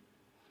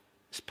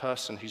 this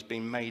person who's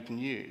been made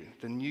new,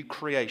 the new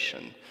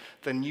creation,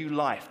 the new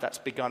life that's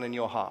begun in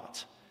your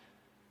heart,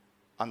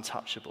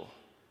 untouchable.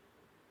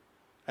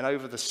 And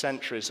over the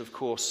centuries, of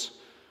course,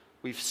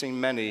 we've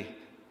seen many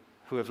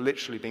who have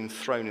literally been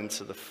thrown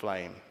into the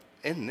flame,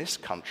 in this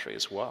country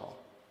as well,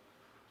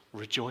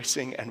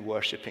 rejoicing and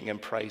worshiping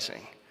and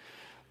praising,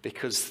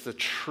 because the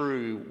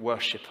true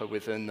worshiper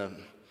within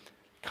them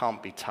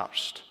can't be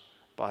touched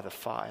by the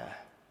fire.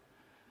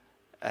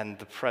 And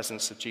the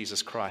presence of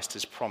Jesus Christ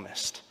is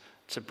promised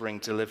to bring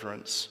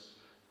deliverance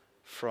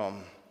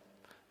from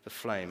the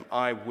flame.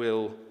 I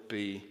will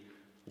be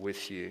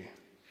with you.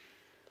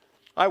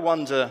 I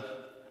wonder,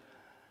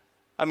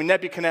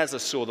 Nebuchadnezzar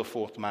saw the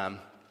fourth man.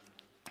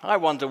 I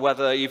wonder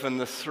whether even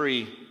the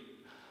three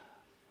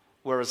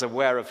were as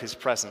aware of his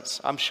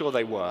presence. I'm sure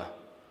they were.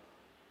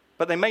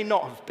 But they may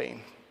not have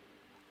been.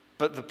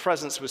 But the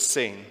presence was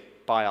seen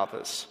by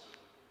others.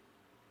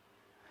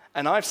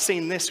 And I've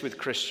seen this with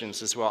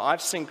Christians as well.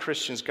 I've seen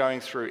Christians going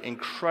through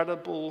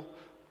incredible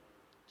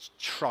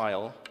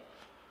trial.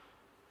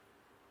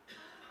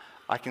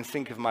 I can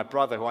think of my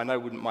brother, who I know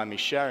wouldn't mind me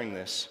sharing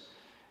this,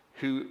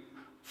 who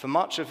for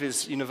much of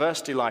his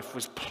university life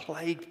was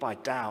plagued by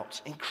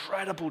doubt,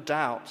 incredible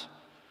doubt,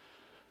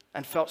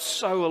 and felt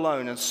so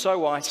alone and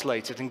so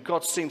isolated, and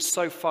God seemed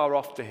so far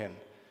off to him.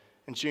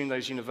 And during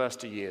those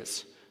university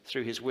years,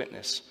 through his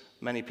witness,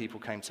 many people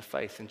came to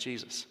faith in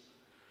Jesus.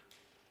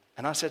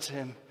 And I said to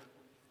him,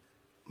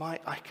 I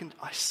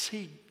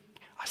see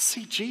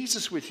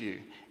Jesus with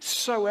you. It's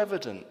so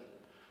evident.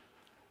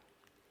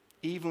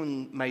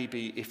 Even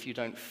maybe if you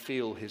don't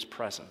feel his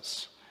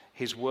presence,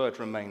 his word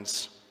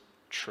remains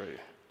true,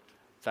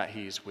 that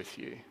he is with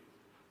you.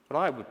 But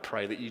I would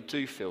pray that you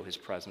do feel his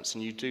presence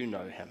and you do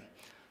know him,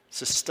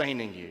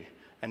 sustaining you,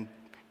 and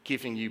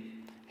giving you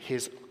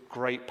his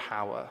great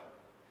power.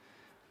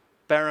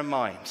 Bear in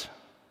mind,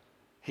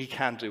 he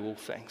can do all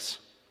things.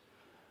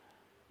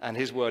 And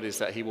his word is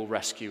that he will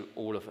rescue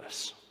all of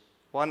us.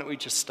 Why don't we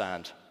just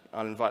stand?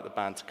 I'll invite the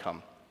band to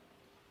come.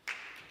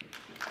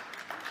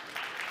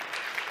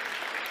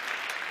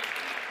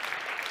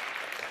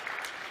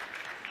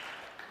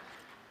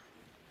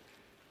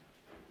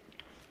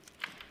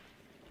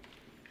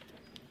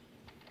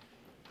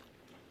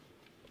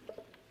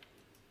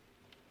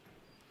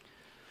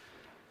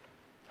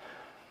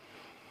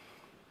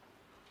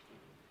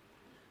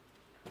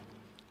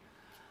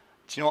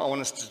 Do you know what I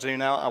want us to do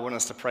now? I want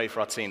us to pray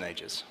for our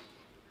teenagers.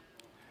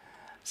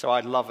 So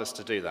I'd love us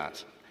to do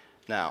that.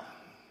 Now,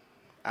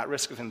 at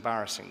risk of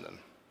embarrassing them,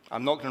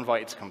 I'm not going to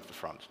invite you to come to the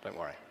front, don't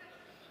worry.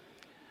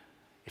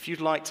 If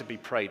you'd like to be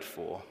prayed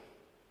for,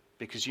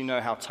 because you know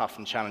how tough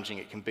and challenging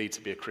it can be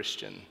to be a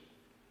Christian,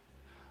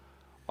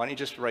 why don't you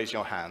just raise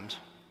your hand?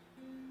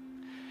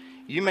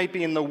 You may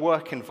be in the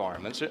work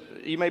environment.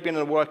 You may be in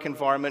a work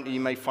environment and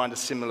you may find a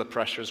similar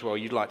pressure as well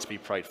you'd like to be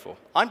prayed for.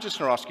 I'm just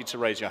going to ask you to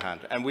raise your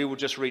hand and we will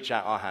just reach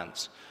out our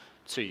hands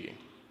to you.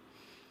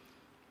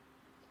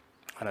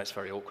 I know it's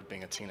very awkward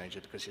being a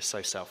teenager because you're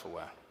so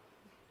self-aware.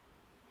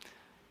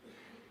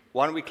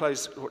 Why don't we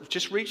close?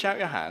 Just reach out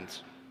your hand.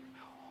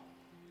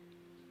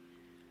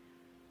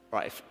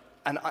 Right.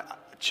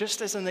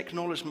 Just as an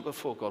acknowledgement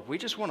before God, we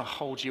just want to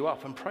hold you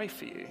up and pray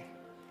for you.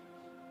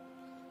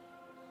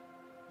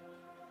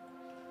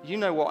 You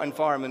know what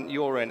environment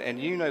you're in, and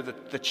you know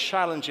the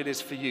challenge it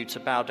is for you to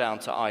bow down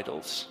to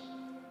idols.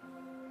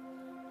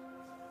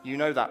 You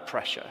know that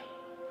pressure.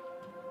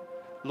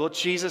 Lord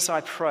Jesus,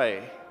 I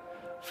pray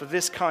for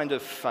this kind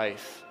of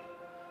faith,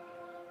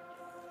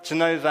 to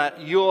know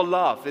that your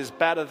love is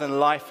better than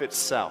life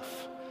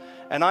itself.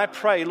 And I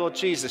pray, Lord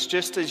Jesus,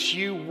 just as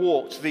you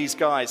walked these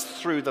guys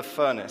through the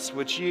furnace,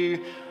 would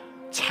you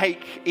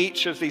take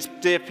each of these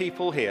dear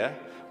people here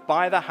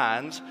by the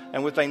hand,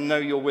 and would they know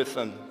you're with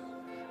them?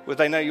 Would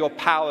they know your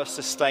power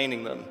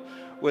sustaining them?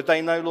 Would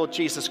they know, Lord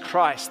Jesus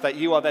Christ, that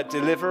you are their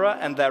deliverer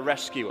and their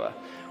rescuer?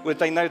 Would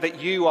they know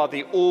that you are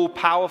the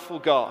all-powerful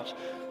God,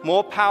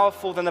 more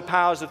powerful than the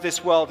powers of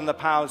this world and the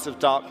powers of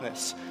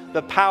darkness?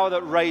 The power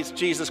that raised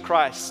Jesus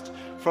Christ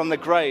from the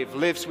grave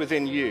lives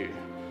within you.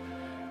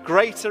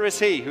 Greater is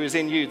he who is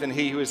in you than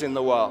he who is in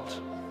the world.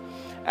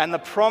 And the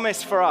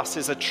promise for us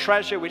is a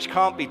treasure which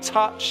can't be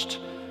touched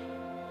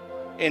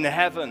in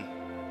heaven.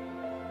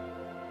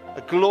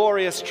 A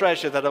glorious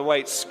treasure that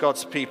awaits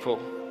God's people.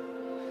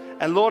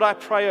 And Lord, I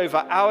pray over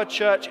our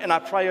church and I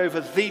pray over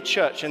the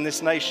church in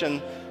this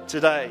nation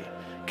today.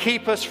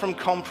 Keep us from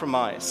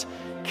compromise.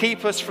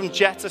 Keep us from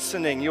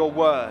jettisoning your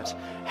word.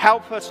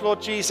 Help us,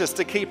 Lord Jesus,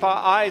 to keep our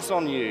eyes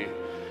on you.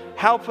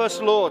 Help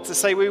us, Lord, to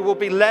say we will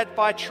be led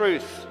by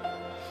truth.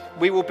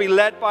 We will be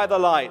led by the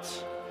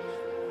light.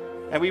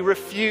 And we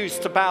refuse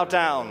to bow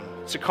down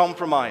to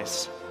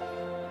compromise.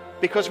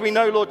 Because we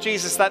know, Lord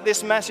Jesus, that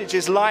this message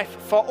is life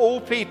for all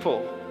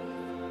people.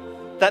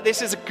 That this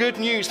is good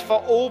news for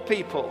all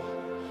people.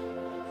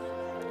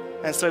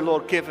 And so,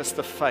 Lord, give us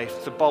the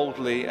faith to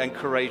boldly and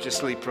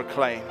courageously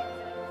proclaim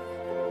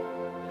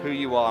who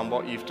you are and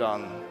what you've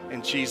done.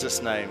 In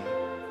Jesus' name,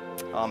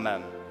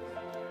 amen.